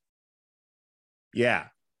life. Yeah.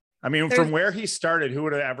 I mean, from where he started, who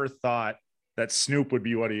would have ever thought that Snoop would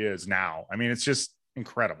be what he is now? I mean, it's just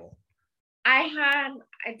incredible. I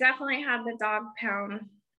definitely had the Dog Pound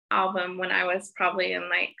album when I was probably in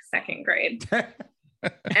like second grade.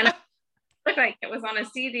 And it looked like it was on a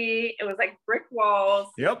CD. It was like brick walls.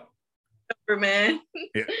 Yep. Superman.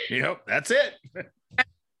 Yep. That's it.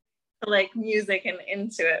 Like music and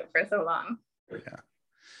into it for so long. Yeah.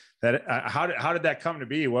 That how did that come to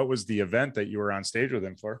be? What was the event that you were on stage with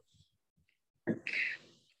him for?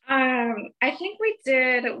 I think we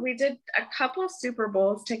did a couple Super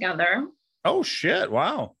Bowls together. Oh shit.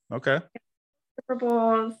 Wow. Okay. Super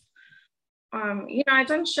Bowls. I've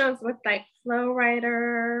done shows with like Flo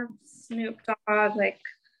Rida, Snoop Dogg, like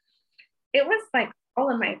it was like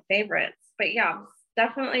all of my favorites. But yeah,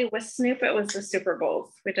 definitely with Snoop, it was the Super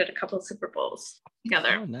Bowls. We did a couple of Super Bowls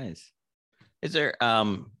together. Oh, nice. Is there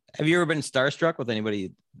have you ever been starstruck with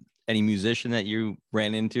any musician that you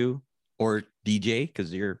ran into or DJ?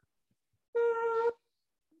 Because you're I'm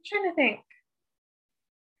trying to think.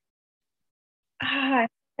 I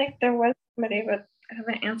think there was somebody, but I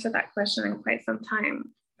haven't answered that question in quite some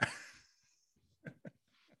time.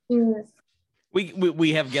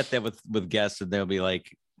 We get that with guests, and they'll be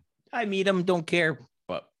like, I meet them, don't care.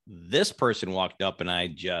 But this person walked up and I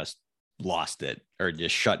just lost it or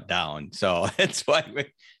just shut down. So that's why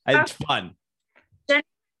it's fun. Jenny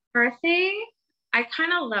McCarthy, I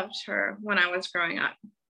kind of loved her when I was growing up.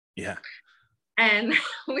 Yeah. And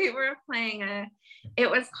we were playing it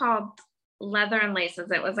was called leather and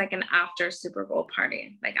laces. It was like an after Super Bowl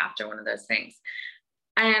party, like after one of those things.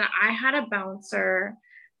 And I had a bouncer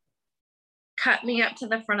cut me up to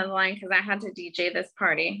the front of the line because I had to DJ this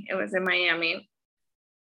party. It was in Miami.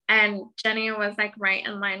 And Jenny was like right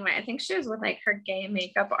in line with, I think she was with like her gay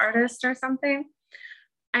makeup artist or something.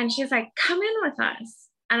 And she's like, come in with us.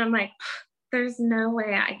 And I'm like, there's no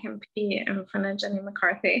way I can pee in front of Jenny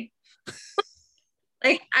McCarthy.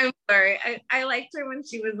 Like, I'm sorry. I liked her when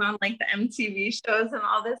she was on like the MTV shows and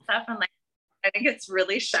all this stuff. And like, I think it's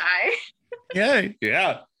really shy.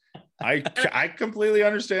 Yeah. I completely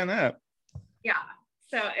understand that. Yeah.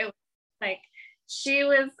 So it was like, she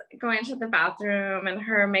was going to the bathroom and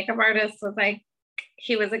her makeup artist was like,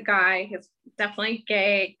 he was a guy, he's definitely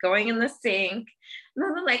gay, going in the sink. And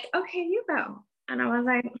then they're like, okay, you go. And I was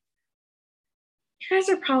like, you guys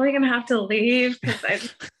are probably going to have to leave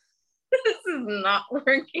because this is not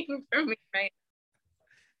working for me right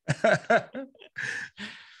now.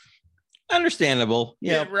 Understandable.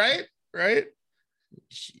 Yeah. Right.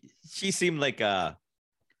 She seemed like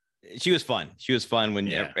she was fun. She was fun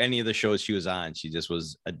when any of the shows she was on. She just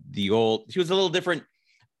was she was a little different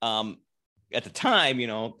at the time, you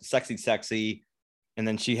know, sexy. And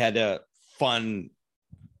then she had a fun.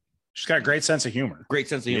 She's got a great sense of humor.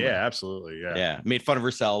 Yeah, absolutely. Yeah. Made fun of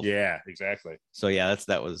herself. Yeah, exactly. So yeah,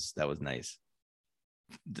 that was nice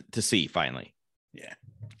to see finally. Yeah.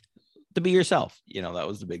 To be yourself, you know, that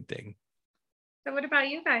was the big thing. So what about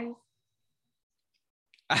you guys?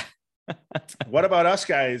 What about us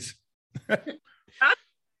guys?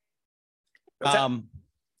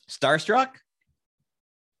 Starstruck?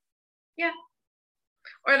 Yeah.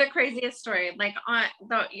 Or the craziest story, like on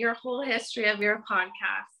your whole history of your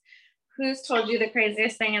podcast. Who's told you the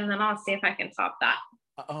craziest thing? And then I'll see if I can top that.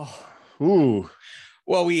 Oh, ooh.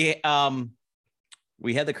 Well, we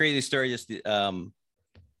had the crazy story just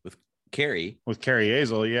with Carrie. With Carrie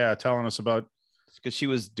Hazel, yeah, telling us about because she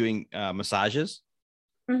was doing massages.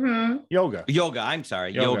 Mm-hmm. Yoga. I'm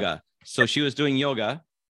sorry, yoga. So she was doing yoga.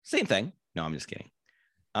 Same thing. No, I'm just kidding.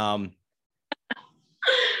 So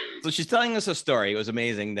she's telling us a story. It was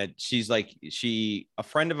amazing that she's like, a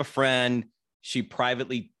friend of a friend, she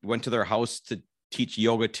privately went to their house to teach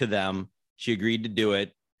yoga to them. She agreed to do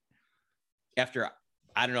it after,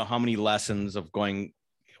 I don't know how many lessons of going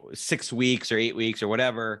 6 weeks or 8 weeks or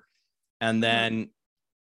whatever. And then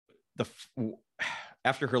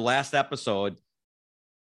after her last episode,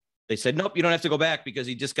 they said, nope, you don't have to go back because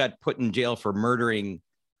he just got put in jail for murdering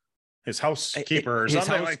his housekeeper or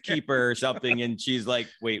something. And she's like,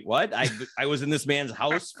 wait, what? I was in this man's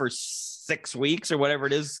house for 6 weeks or whatever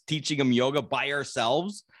it is, teaching him yoga by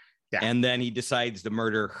ourselves. Yeah. And then he decides to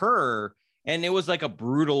murder her. And it was like a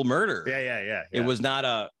brutal murder. Yeah. It was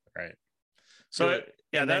not right. So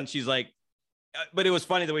then she's like, but it was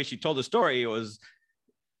funny the way she told the story. It was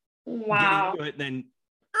wow. And then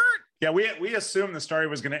we assumed the story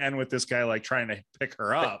was going to end with this guy like trying to pick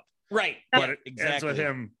her up. Right. But it ends with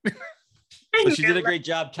him. So she did a great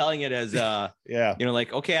job telling it as you know,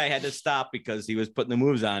 like, okay, I had to stop because he was putting the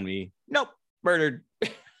moves on me. Nope, murdered,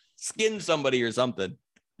 skinned somebody or something.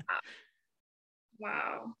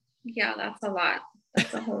 Wow. Yeah, that's a lot.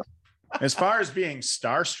 That's a whole lot. As far as being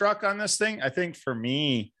starstruck on this thing, I think for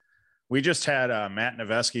me, we just had Matt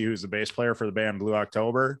Noveski, who's the bass player for the band Blue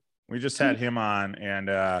October. We just had him on, and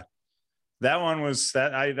that one was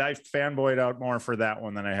that I fanboyed out more for that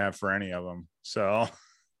one than I have for any of them. So,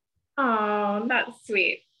 oh, that's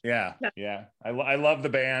sweet. Yeah. I love the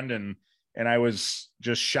band, and I was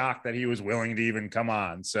just shocked that he was willing to even come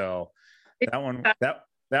on. So that one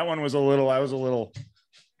was I was a little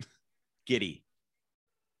giddy.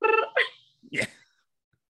 Yeah.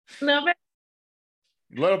 A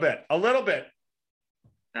little bit.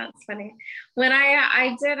 That's funny. When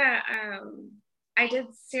I did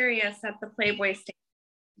Sirius at the Playboy station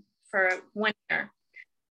for 1 year,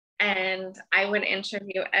 and I would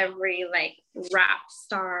interview every like rap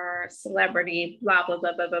star, celebrity, blah blah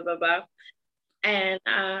blah blah blah blah blah, and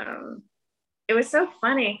it was so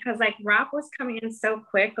funny because like rap was coming in so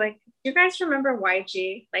quick. Like, do you guys remember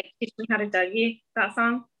YG, like Teach Me How to Dougie, that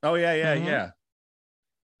song? Oh yeah. Yeah.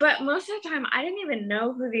 But most of the time, I didn't even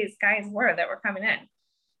know who these guys were that were coming in.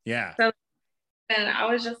 Yeah. So, and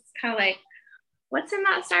I was just kind of like, what's in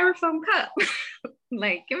that styrofoam cup?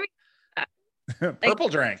 Like, give me that. Purple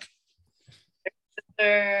drink.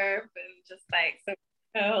 Serve and just like so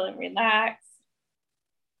chill and relax.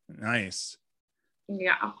 Nice.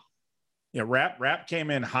 Yeah. Yeah. Rap came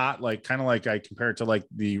in hot, like kind of like I compare it to like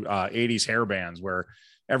the 80s hair bands where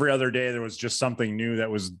every other day there was just something new that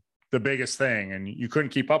was the biggest thing, and you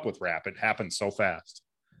couldn't keep up with rap. It happened so fast.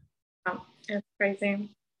 Oh, it's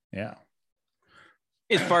crazy. Yeah.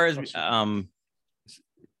 As far as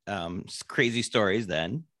crazy stories,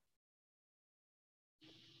 then,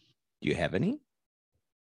 do you have any?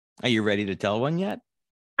 Are you ready to tell one yet?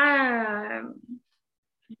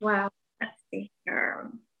 Well, let's see here.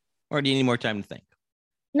 Or do you need more time to think?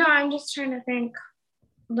 No, I'm just trying to think.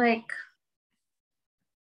 Like,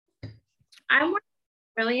 I'm working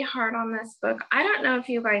really hard on this book. I don't know if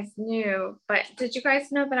you guys knew, but did you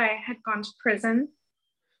guys know that I had gone to prison?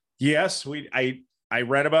 Yes, I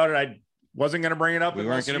read about it. I wasn't going to bring it up. We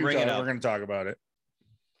weren't going to bring it up. We're going to talk about it.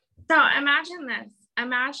 So imagine this.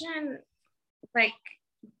 Imagine like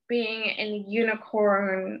being in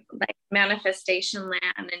unicorn like manifestation land,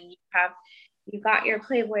 and you got your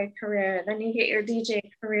Playboy career, then you get your DJ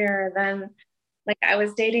career, then like I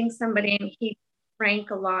was dating somebody and he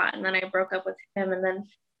drank a lot, and then I broke up with him, and then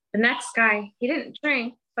the next guy, he didn't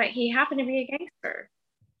drink, but he happened to be a gangster.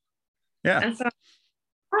 Yeah. And so,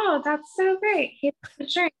 oh, that's so great. He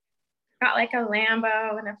didn't drink. Got like a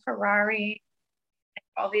Lambo and a Ferrari, like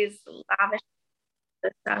all these lavish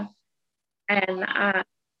stuff, and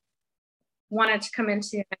wanted to come into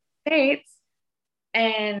the United States,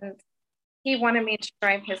 and he wanted me to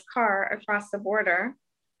drive his car across the border.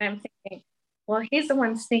 And I'm thinking, well, he's the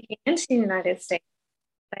one sneaking into the United States.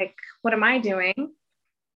 Like, what am I doing?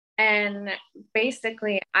 And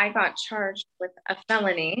basically, I got charged with a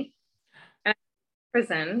felony in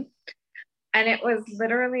prison. And it was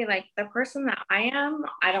literally like the person that I am,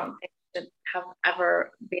 I don't think should have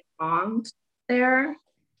ever belonged there.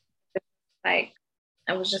 Like,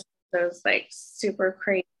 it was just those like super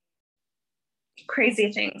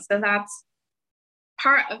crazy things. So that's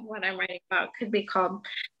part of what I'm writing about. Could be called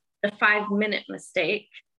the 5-minute mistake.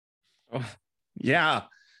 Oh, yeah.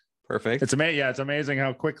 Perfect. It's amazing. Yeah, it's amazing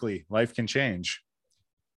how quickly life can change.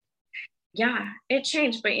 Yeah, it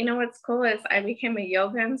changed. But you know what's cool is I became a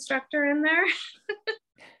yoga instructor in there.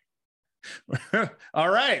 All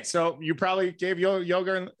right. So you probably gave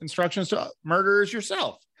yoga instructions to murderers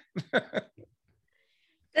yourself.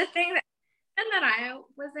 The thing that I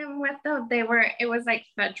was in with though, it was like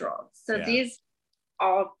federal. So yeah. These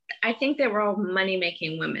all, I think they were all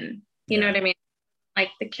money-making women. You know what I mean?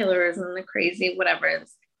 Like the killers and the crazy, whatever.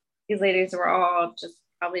 These ladies were all just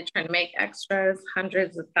probably trying to make extras,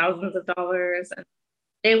 hundreds of thousands of dollars. And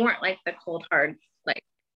they weren't like the cold hard, like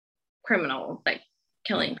criminal, like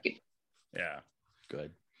killing people. Yeah.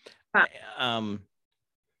 Good. But, How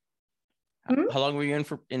long were you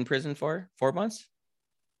in prison for? 4 months?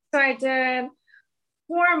 So I did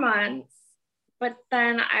 4 months, but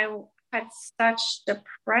then I had such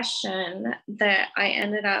depression that I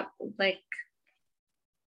ended up like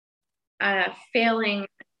failing a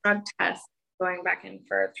drug test, going back in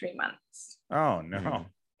for 3 months. Oh no.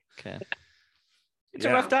 Okay. It's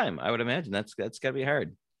a rough time. I would imagine that's gotta be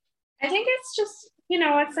hard. I think it's just,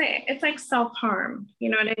 it's like self-harm. You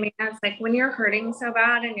know what I mean? It's like when you're hurting so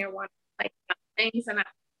bad and you're wanting like things. And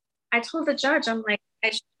I told the judge, I'm like, I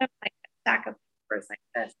should have like a stack of papers like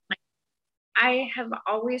this. Like, I have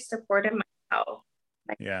always supported myself.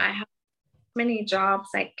 Like, I have many jobs.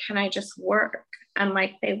 Like, can I just work? And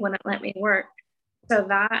like, they wouldn't let me work. So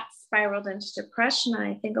that spiraled into depression. And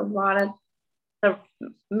I think a lot of the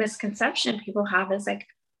misconception people have is like,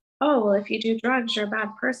 oh, well, if you do drugs, you're a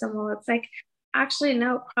bad person. Well, it's like, actually,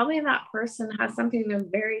 no, probably that person has something they're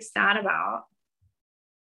very sad about.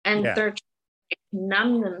 And they're trying to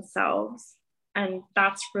numb themselves. And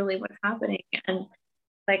that's really what's happening. And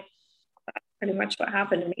like, that's pretty much what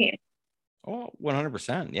happened to me. Oh,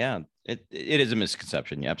 100%. Yeah, it is a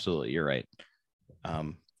misconception. Yeah, absolutely. You're right.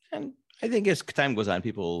 And I think as time goes on,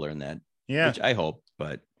 people will learn that. Yeah. Which I hope,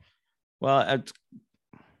 but well, it's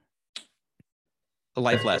a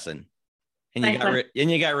life lesson. And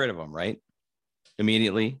you got rid of them, right?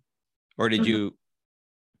 Immediately? Or did you?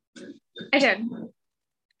 I did.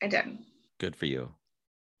 Good for you.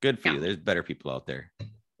 Good for you. There's better people out there.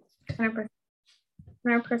 100%.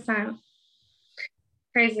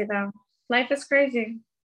 Crazy though. Life is crazy.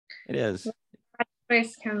 It is. That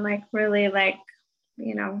choice can like really like, put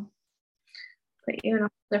you in a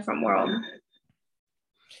different world.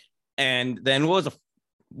 And then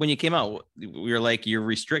when you came out, we were like, you're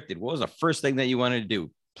restricted. What was the first thing that you wanted to do?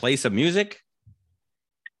 Play some music?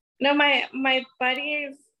 No, my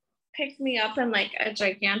buddies picked me up in like a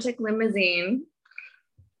gigantic limousine.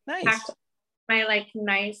 Nice. Packed my like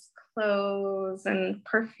nice clothes and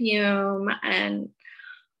perfume, and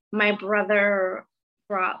my brother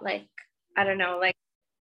brought like, I don't know, like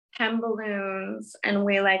 10 balloons, and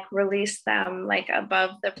we like released them like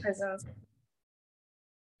above the prisons,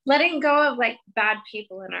 letting go of like bad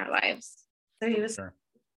people in our lives. So he was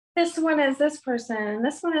this one is this person and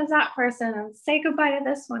this one is that person, and say goodbye to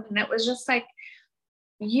this one. And it was just like,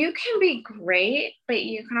 you can be great, but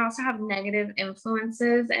you can also have negative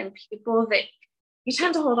influences and people that you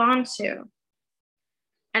tend to hold on to.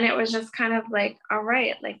 And it was just kind of like, all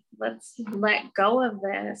right, like, let's let go of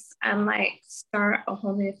this and like start a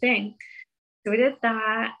whole new thing. So we did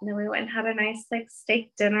that. And then we went and had a nice like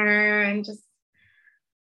steak dinner, and just,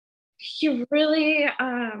 you really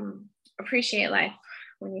appreciate life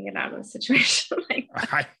when you get out of a situation like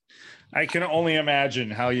that. I can only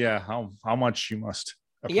imagine how much you must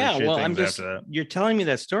appreciate well, things after that. You're telling me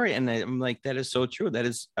that story, and I'm like, that is so true. That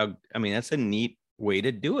is, that's a neat way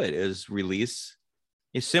to do it, is release.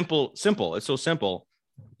 It's simple. It's so simple.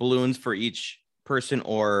 Balloons for each person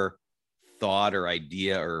or thought or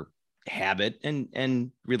idea or habit,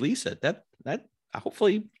 and release it. That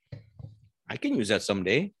hopefully I can use that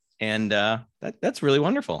someday. And that's really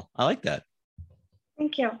wonderful. I like that.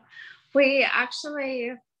 Thank you. We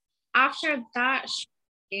actually, after that,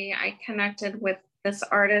 I connected with this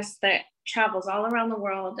artist that travels all around the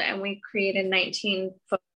world, and we created 19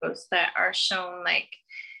 photos that are shown like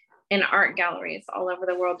in art galleries all over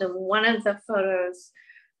the world. And one of the photos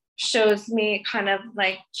shows me kind of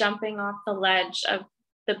like jumping off the ledge of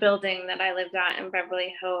the building that I lived at in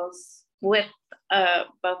Beverly Hills with a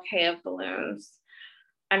bouquet of balloons.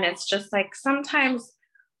 And it's just like, sometimes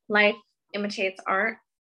life imitates art.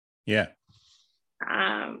 Yeah.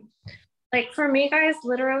 Like for me, guys,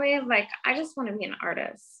 literally, like, I just want to be an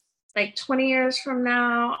artist. Like 20 years from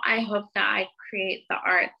now, I hope that I create the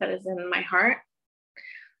art that is in my heart.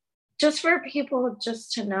 Just for people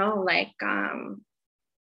just to know, like,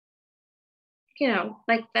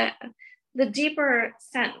 like the deeper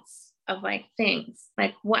sense of like things,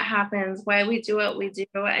 like what happens, why we do what we do.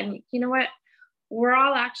 And you know what? We're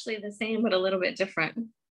all actually the same, but a little bit different.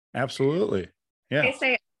 Absolutely. Yeah. They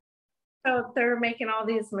say, so they're making all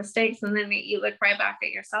these mistakes, and then you look right back at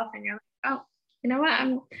yourself and you're like, oh, you know what?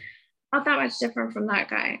 I'm not that much different from that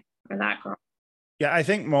guy or that girl. Yeah. I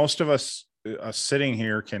think most of us sitting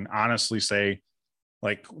here can honestly say,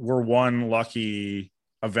 like, we're one lucky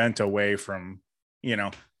event away from,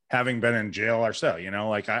 having been in jail ourselves.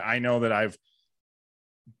 Like I know that I've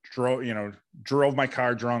drove my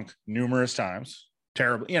car drunk numerous times,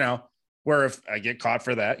 terribly, where if I get caught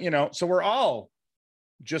for that, so we're all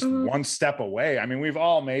just one step away. I mean, we've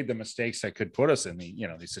all made the mistakes that could put us in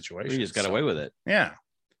these situations. We just got away with it. Yeah.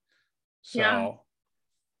 So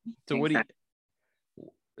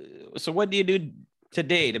what do you do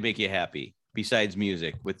today to make you happy besides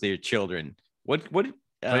music with your children? Play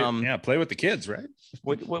with the kids, right?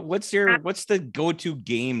 What's the go-to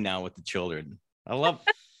game now with the children? I love,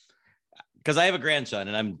 because I have a grandson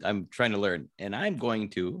and I'm trying to learn, and I'm going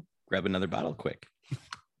to grab another bottle quick.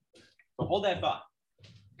 So hold that thought.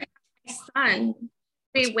 Son,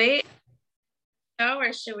 we wait,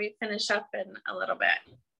 or should we finish up in a little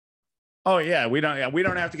bit? Oh yeah, we don't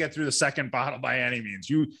have to get through the second bottle by any means.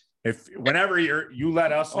 Whenever you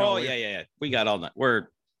let us know. Oh yeah. We got all night. We're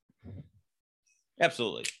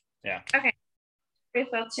absolutely. Yeah. Okay. We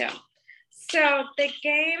feel too. So the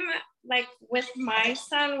game, like with my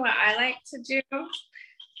son, what I like to do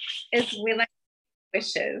is we like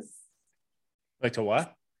wishes. Like to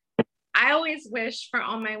what? I always wish for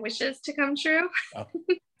all my wishes to come true. Oh.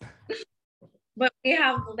 But we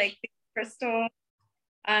have like the crystal.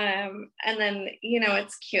 And then,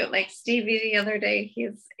 it's cute. Like Stevie the other day,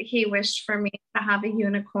 he wished for me to have a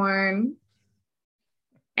unicorn.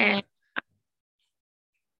 And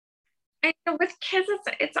with kids,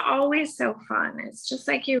 it's always so fun. It's just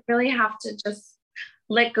like, you really have to just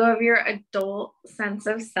let go of your adult sense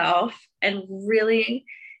of self and really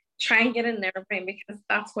try and get in their brain, because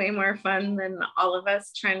that's way more fun than all of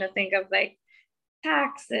us trying to think of like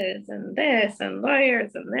taxes and this and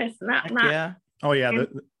lawyers and this and that. Yeah. Oh yeah.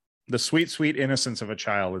 The sweet, sweet innocence of a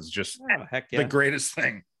child is just the greatest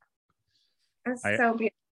thing. It's so beautiful.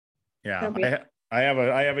 Yeah. So beautiful. I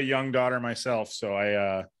have a young daughter myself. So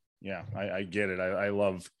I get it. I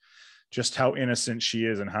love just how innocent she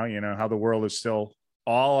is, and how, how the world is still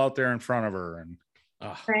all out there in front of her. And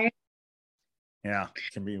right. Yeah,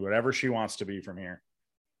 can be whatever she wants to be from here.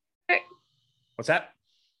 What's that?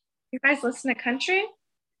 You guys listen to country?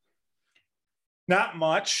 Not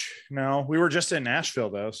much. No, we were just in Nashville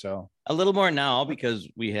though. So a little more now, because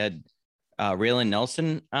we had Raylan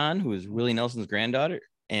Nelson on, who is Willie Nelson's granddaughter.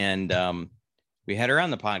 And we had her on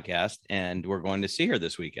the podcast, and we're going to see her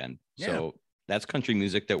this weekend. Yeah. So that's country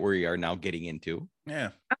music that we are now getting into. Yeah.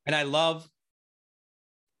 And I'm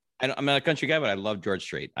not a country guy, but I love George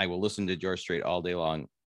Strait. I will listen to George Strait all day long,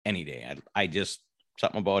 any day. I just,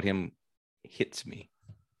 something about him hits me.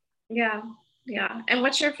 Yeah. Yeah. And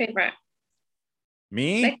what's your favorite?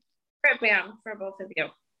 Me? Like, favorite band for both of you?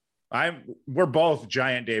 We're both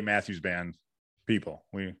giant Dave Matthews Band people.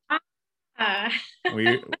 We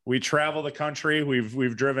travel the country.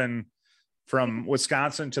 We've driven from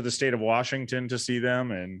Wisconsin to the state of Washington to see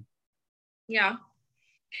them. And yeah.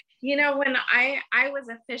 You know, when I was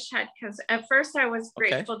a Fish head, because at first I was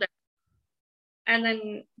Grateful Dead, and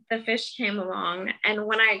then the Fish came along. And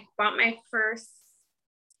when I bought my first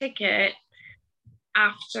ticket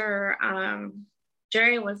after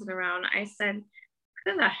Jerry wasn't around, I said,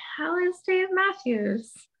 who the hell is Dave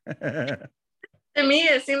Matthews? To me,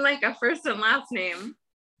 it seemed like a first and last name.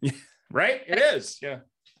 Yeah, right? It is. Yeah.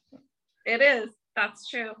 It is. That's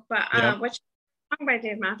true. But which song by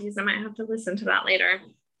Dave Matthews? I might have to listen to that later.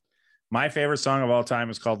 My favorite song of all time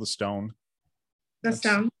is called The Stone.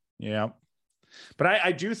 Stone. Yeah. But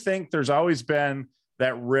I do think there's always been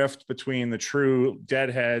that rift between the true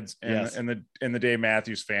Deadheads and the Dave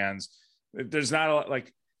Matthews fans. There's not a lot,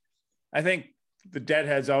 like, I think the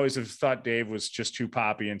Deadheads always have thought Dave was just too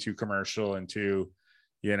poppy and too commercial and too,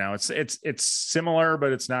 you know, it's similar,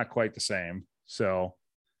 but it's not quite the same. So,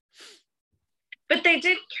 but they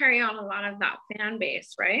did carry on a lot of that fan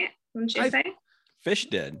base, right? Wouldn't you say? Fish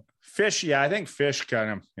did. Fish, yeah, I think Fish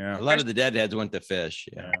kind of, yeah. A lot of the Deadheads went to Fish,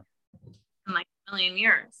 yeah. In like a million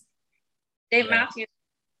years. Dave Matthews,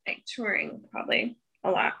 like touring probably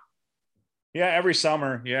a lot. Yeah, every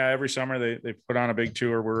summer. Yeah, every summer they put on a big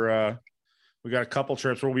tour. We got a couple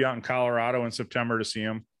trips. We'll be out in Colorado in September to see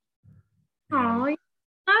him. Oh, I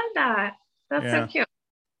love that. That's so cute.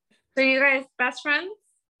 So you guys best friends?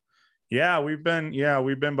 Yeah, we've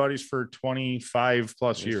been buddies for 25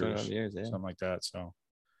 plus years, something like that. So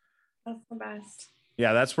that's the best.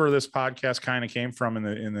 Yeah, that's where this podcast kind of came from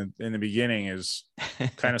in the beginning, is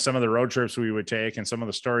kind of some of the road trips we would take and some of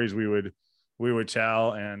the stories we would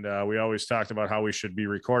tell. And we always talked about how we should be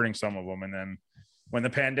recording some of them. And then when the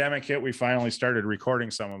pandemic hit, we finally started recording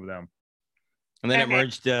some of them. And then it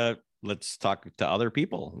merged. Let's talk to other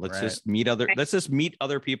people. Let's just meet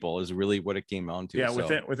other people is really what it came down to. Yeah.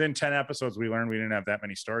 Within 10 episodes, we learned we didn't have that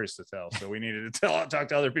many stories to tell. So we needed to talk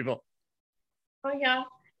to other people. Oh yeah.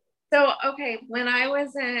 So, okay. When I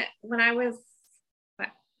was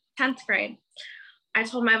 10th grade, I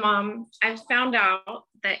told my mom, I found out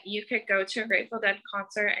that you could go to a Grateful Dead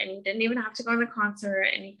concert and you didn't even have to go to the concert,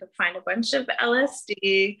 and you could find a bunch of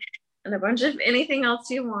LSD and a bunch of anything else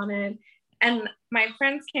you wanted. And my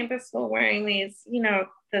friends came to school wearing these, you know,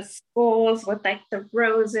 the skulls with like the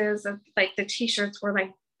roses, and like the t-shirts were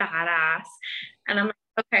like badass. And I'm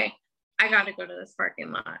like, okay, I got to go to this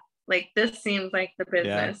parking lot. Like, this seems like the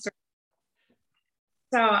business. Yeah.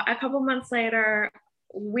 So a couple months later,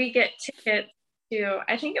 we get tickets to,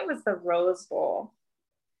 I think it was the Rose Bowl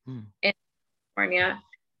in California.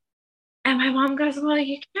 And my mom goes, well,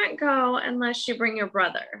 you can't go unless you bring your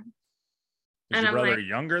brother. Is your brother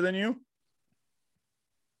younger than you?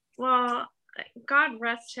 Well, God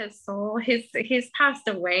rest his soul. He's passed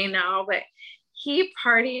away now, but he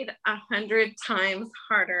partied 100 times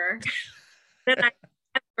harder than I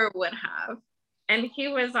ever would have. And he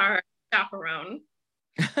was our chaperone.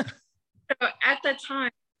 So at the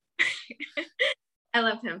time, I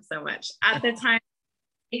love him so much. At the time,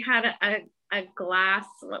 he had a glass,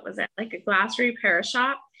 what was it? Like a glass repair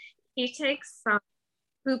shop. He takes some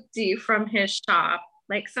hoopty from his shop,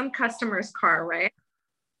 like some customer's car, right?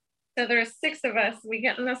 So there's 6 of us. We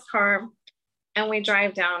get in this car and we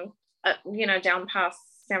drive down, down past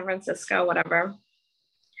San Francisco, whatever.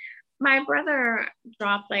 My brother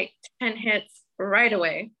dropped like 10 hits right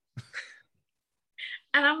away.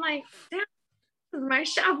 And I'm like, damn, this is my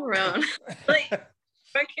chaperone. Like,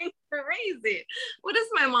 fucking crazy. What is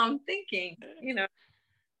my mom thinking? You know,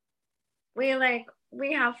 we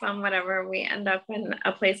have fun, whatever. We end up in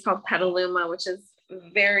a place called Petaluma, which is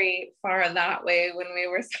very far that way when we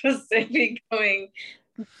were supposed to be going.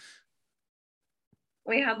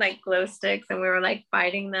 We had like glow sticks and we were like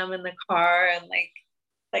biting them in the car and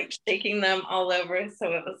like shaking them all over.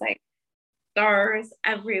 So it was like stars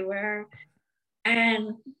everywhere.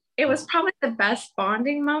 And it was probably the best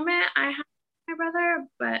bonding moment I had with my brother.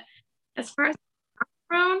 But as far as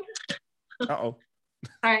chaperone,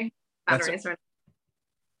 sorry, batteries were.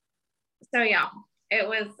 So yeah, it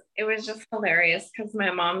was just hilarious because my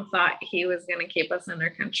mom thought he was going to keep us under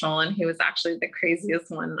control, and he was actually the craziest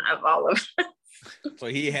one of all of us. So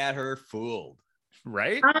he had her fooled,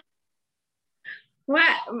 right?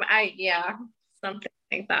 Something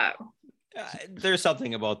like that. There's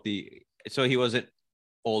something about so he was an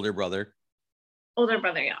older brother. Older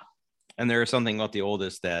brother, yeah. And there's something about the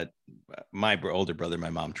oldest that my older brother,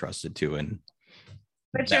 my mom trusted too, and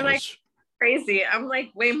But That you're like was crazy. I'm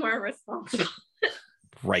like way more responsible.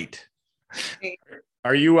 right.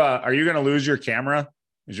 Are you going to lose your camera?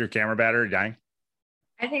 Is your camera battery dying?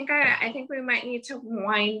 I think we might need to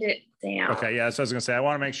wind it down. Okay, yeah, that's what I was gonna say. I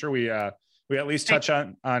want to make sure we at least touch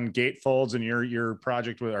on Gatefolds and your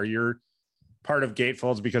project with, or your part of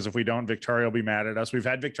Gatefolds, because if we don't, Victoria will be mad at us. We've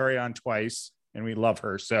had Victoria on twice and we love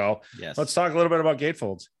her. So yes, let's talk a little bit about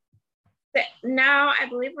Gatefolds. Now I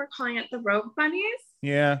believe we're calling it the Rogue Bunnies.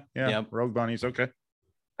 Yeah. Yep. Rogue Bunnies. Okay.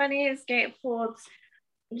 Bunnies, Gatefolds.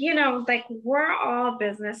 You know, like we're all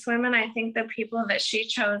business women. I think the people that she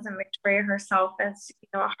chose, and Victoria herself, as you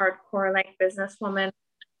know, a hardcore like businesswoman,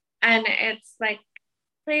 and it's like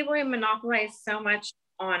Playboy monopolized so much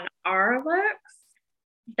on our looks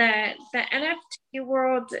that the NFT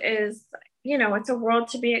world is, you know, it's a world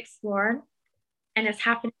to be explored, and it's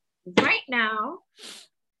happening right now,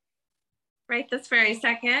 right this very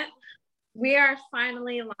second. We are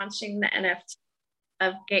finally launching the NFT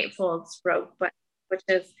of Gatefolds Rogue Bunny, which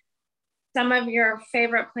is some of your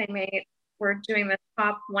favorite playmates. We're doing the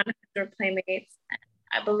top 100 playmates.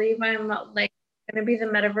 I believe I'm like going to be the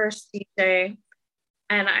metaverse DJ,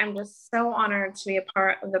 and I'm just so honored to be a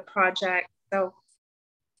part of the project. So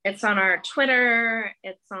it's on our Twitter,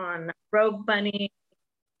 it's on Rogue Bunny.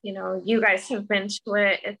 You know, you guys have been to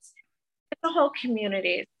it. It's a whole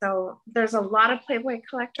community. So there's a lot of Playboy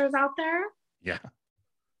collectors out there. Yeah.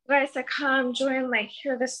 You guys to come join, like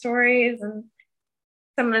hear the stories, and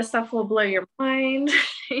some of the stuff will blow your mind.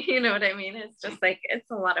 You know what I mean? It's just like, it's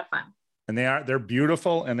a lot of fun. And they're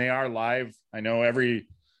beautiful, and they are live. I know every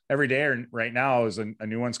day or right now is a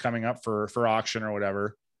new one's coming up for auction or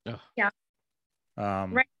whatever. Yeah.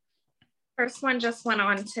 Right. First one just went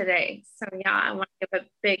on today. So yeah, I want to give a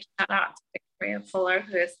big shout out to Victoria Fuller,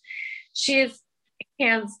 she is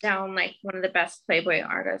hands down like one of the best Playboy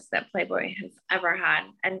artists that Playboy has ever had.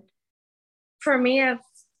 And for me,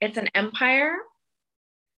 it's an empire.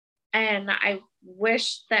 And I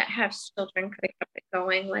wish that have children could have kept it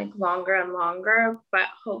going like longer and longer, but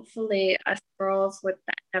hopefully us girls with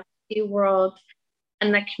the NFT world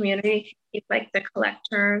and the community can keep like the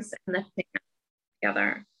collectors and the fans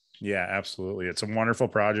together. Yeah, absolutely. It's a wonderful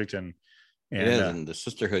project, and it is, and the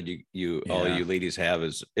sisterhood all you ladies have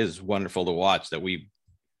is wonderful to watch, that we've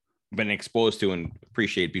been exposed to and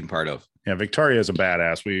appreciate being part of. Yeah, Victoria is a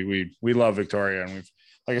badass. We love Victoria, and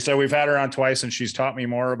like I said, we've had her on twice, and she's taught me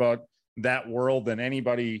more about that world than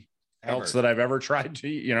anybody else that I've ever tried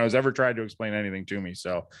to, has ever tried to explain anything to me.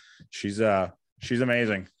 So she's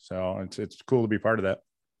amazing. So it's cool to be part of that.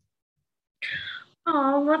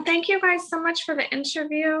 Oh, well, thank you guys so much for the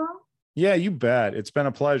interview. Yeah, you bet. It's been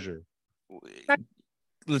a pleasure.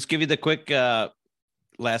 Let's give you the quick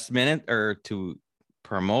last minute or to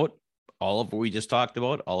promote all of what we just talked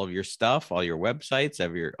about, all of your stuff, all your websites,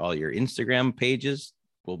 all your Instagram pages.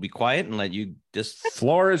 We'll be quiet and let you just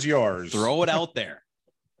floor is yours. Throw it out there.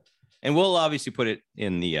 And we'll obviously put it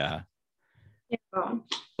in the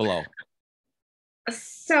below.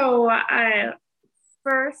 So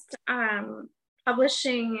first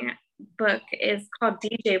publishing book is called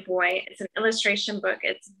DJ Boy. It's an illustration book.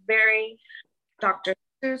 It's very Dr.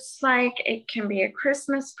 Seuss like. It can be a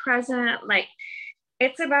Christmas present. Like,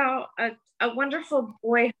 it's about a wonderful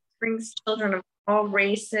boy who brings children of all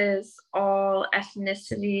races, all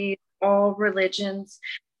ethnicities, all religions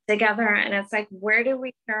together. And it's like, where do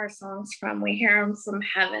we hear our songs from? We hear them from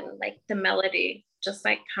heaven, like the melody just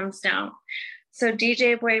like comes down. So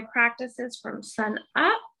DJ Boy practices from sun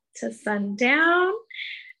up to sundown.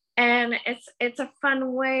 And it's a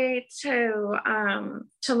fun way to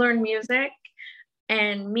learn music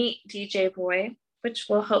and meet DJ Boy, which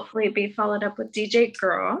will hopefully be followed up with DJ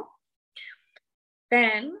Girl.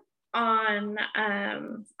 Then on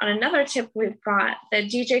another tip, we've got the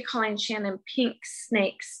DJ Colleen Shannon Pink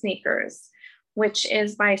Snake Sneakers, which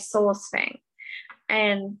is by Soul Svang.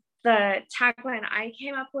 And the tagline I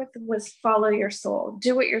came up with was follow your soul,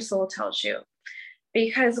 do what your soul tells you.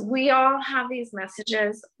 Because we all have these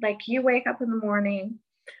messages, like you wake up in the morning,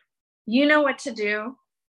 you know what to do,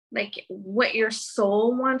 like what your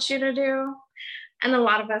soul wants you to do. And a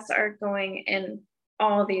lot of us are going in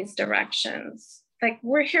all these directions. Like,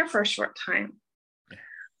 we're here for a short time.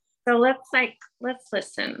 So let's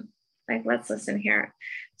listen. Like, let's listen here.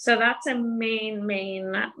 So that's a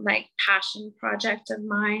main like passion project of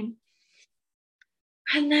mine.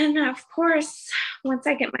 And then of course, once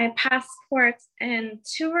I get my passports and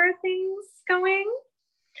tour things going,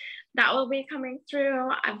 that will be coming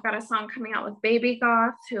through. I've got a song coming out with Baby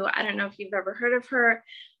Goth, who I don't know if you've ever heard of her.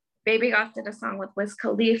 Baby Goth did a song with Wiz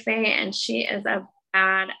Khalifa, and she is a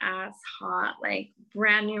badass, hot, like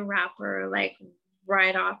brand new rapper, like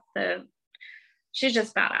right off she's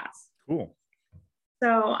just badass. Cool. So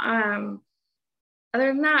other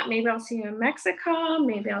than that, maybe I'll see you in Mexico,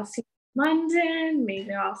 maybe I'll see you in London,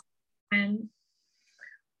 maybe I'll see you in,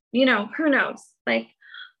 you know, who knows? Like,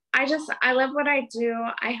 I love what I do.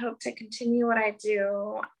 I hope to continue what I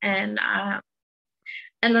do. And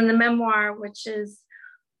then the memoir, which is,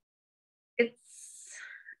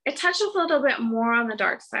 it touches a little bit more on the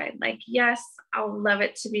dark side. Like, yes, I would love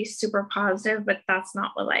it to be super positive, but that's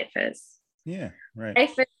not what life is. Yeah, right.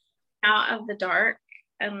 Life is out of the dark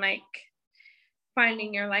and like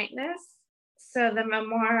finding your lightness. So the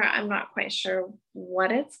memoir, I'm not quite sure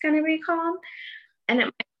what it's going to be called. And it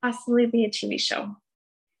might possibly be a TV show.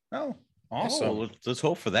 Oh, awesome. Oh, let's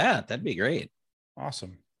hope for that. That'd be great.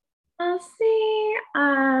 Awesome. We'll see.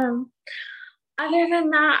 Other than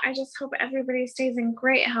that, I just hope everybody stays in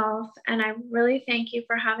great health. And I really thank you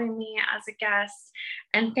for having me as a guest.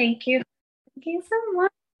 And thank you so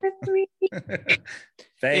much with me.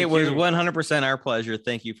 It was 100% our pleasure.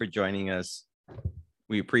 Thank you for joining us.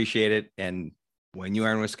 We appreciate it. And when you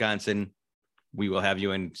are in Wisconsin, we will have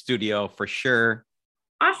you in studio for sure.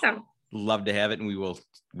 Awesome. Love to have it. And we will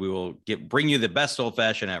bring you the best old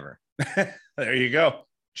fashioned ever. There you go.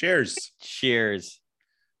 Cheers. Cheers.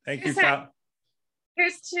 Thank you, Kyle.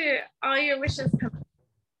 Here's to all your wishes.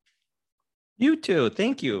 You too.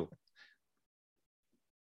 Thank you.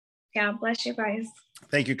 God bless you guys.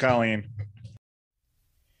 Thank you, Colleen.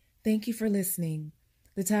 Thank you for listening.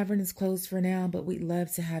 The tavern is closed for now, but we'd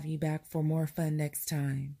love to have you back for more fun next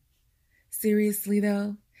time. Seriously,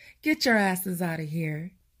 though, get your asses out of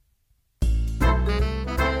here.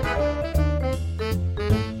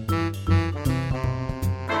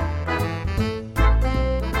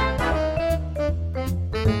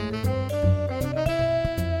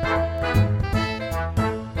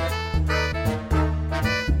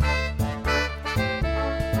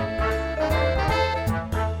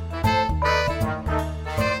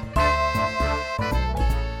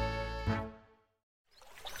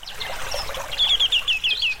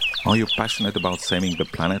 Are you passionate about saving the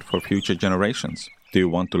planet for future generations? Do you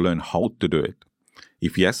want to learn how to do it?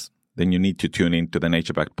 If yes, then you need to tune in to the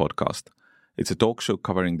Nature Backed podcast. It's a talk show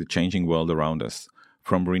covering the changing world around us,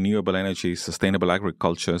 from renewable energy, sustainable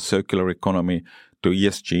agriculture, circular economy, to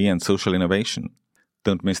ESG and social innovation.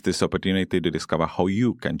 Don't miss this opportunity to discover how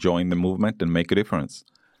you can join the movement and make a difference.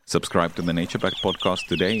 Subscribe to the Nature Backed podcast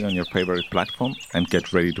today on your favorite platform and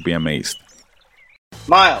get ready to be amazed.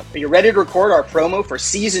 Miles, are you ready to record our promo for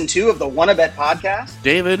Season 2 of the Wanna Bet podcast?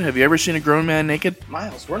 David, have you ever seen a grown man naked?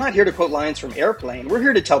 Miles, we're not here to quote lines from Airplane. We're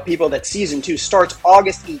here to tell people that Season 2 starts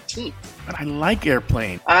August 18th. But I like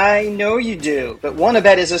Airplane. I know you do, but Wanna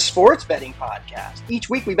Bet is a sports betting podcast. Each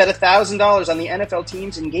week we bet $1,000 on the NFL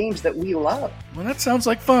teams and games that we love. Well, that sounds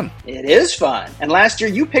like fun. It is fun. And last year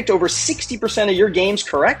you picked over 60% of your games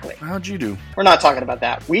correctly. How'd you do? We're not talking about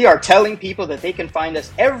that. We are telling people that they can find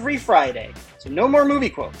us every Friday. So no more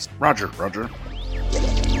movie quotes. Roger.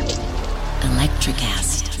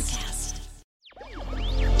 Electricast.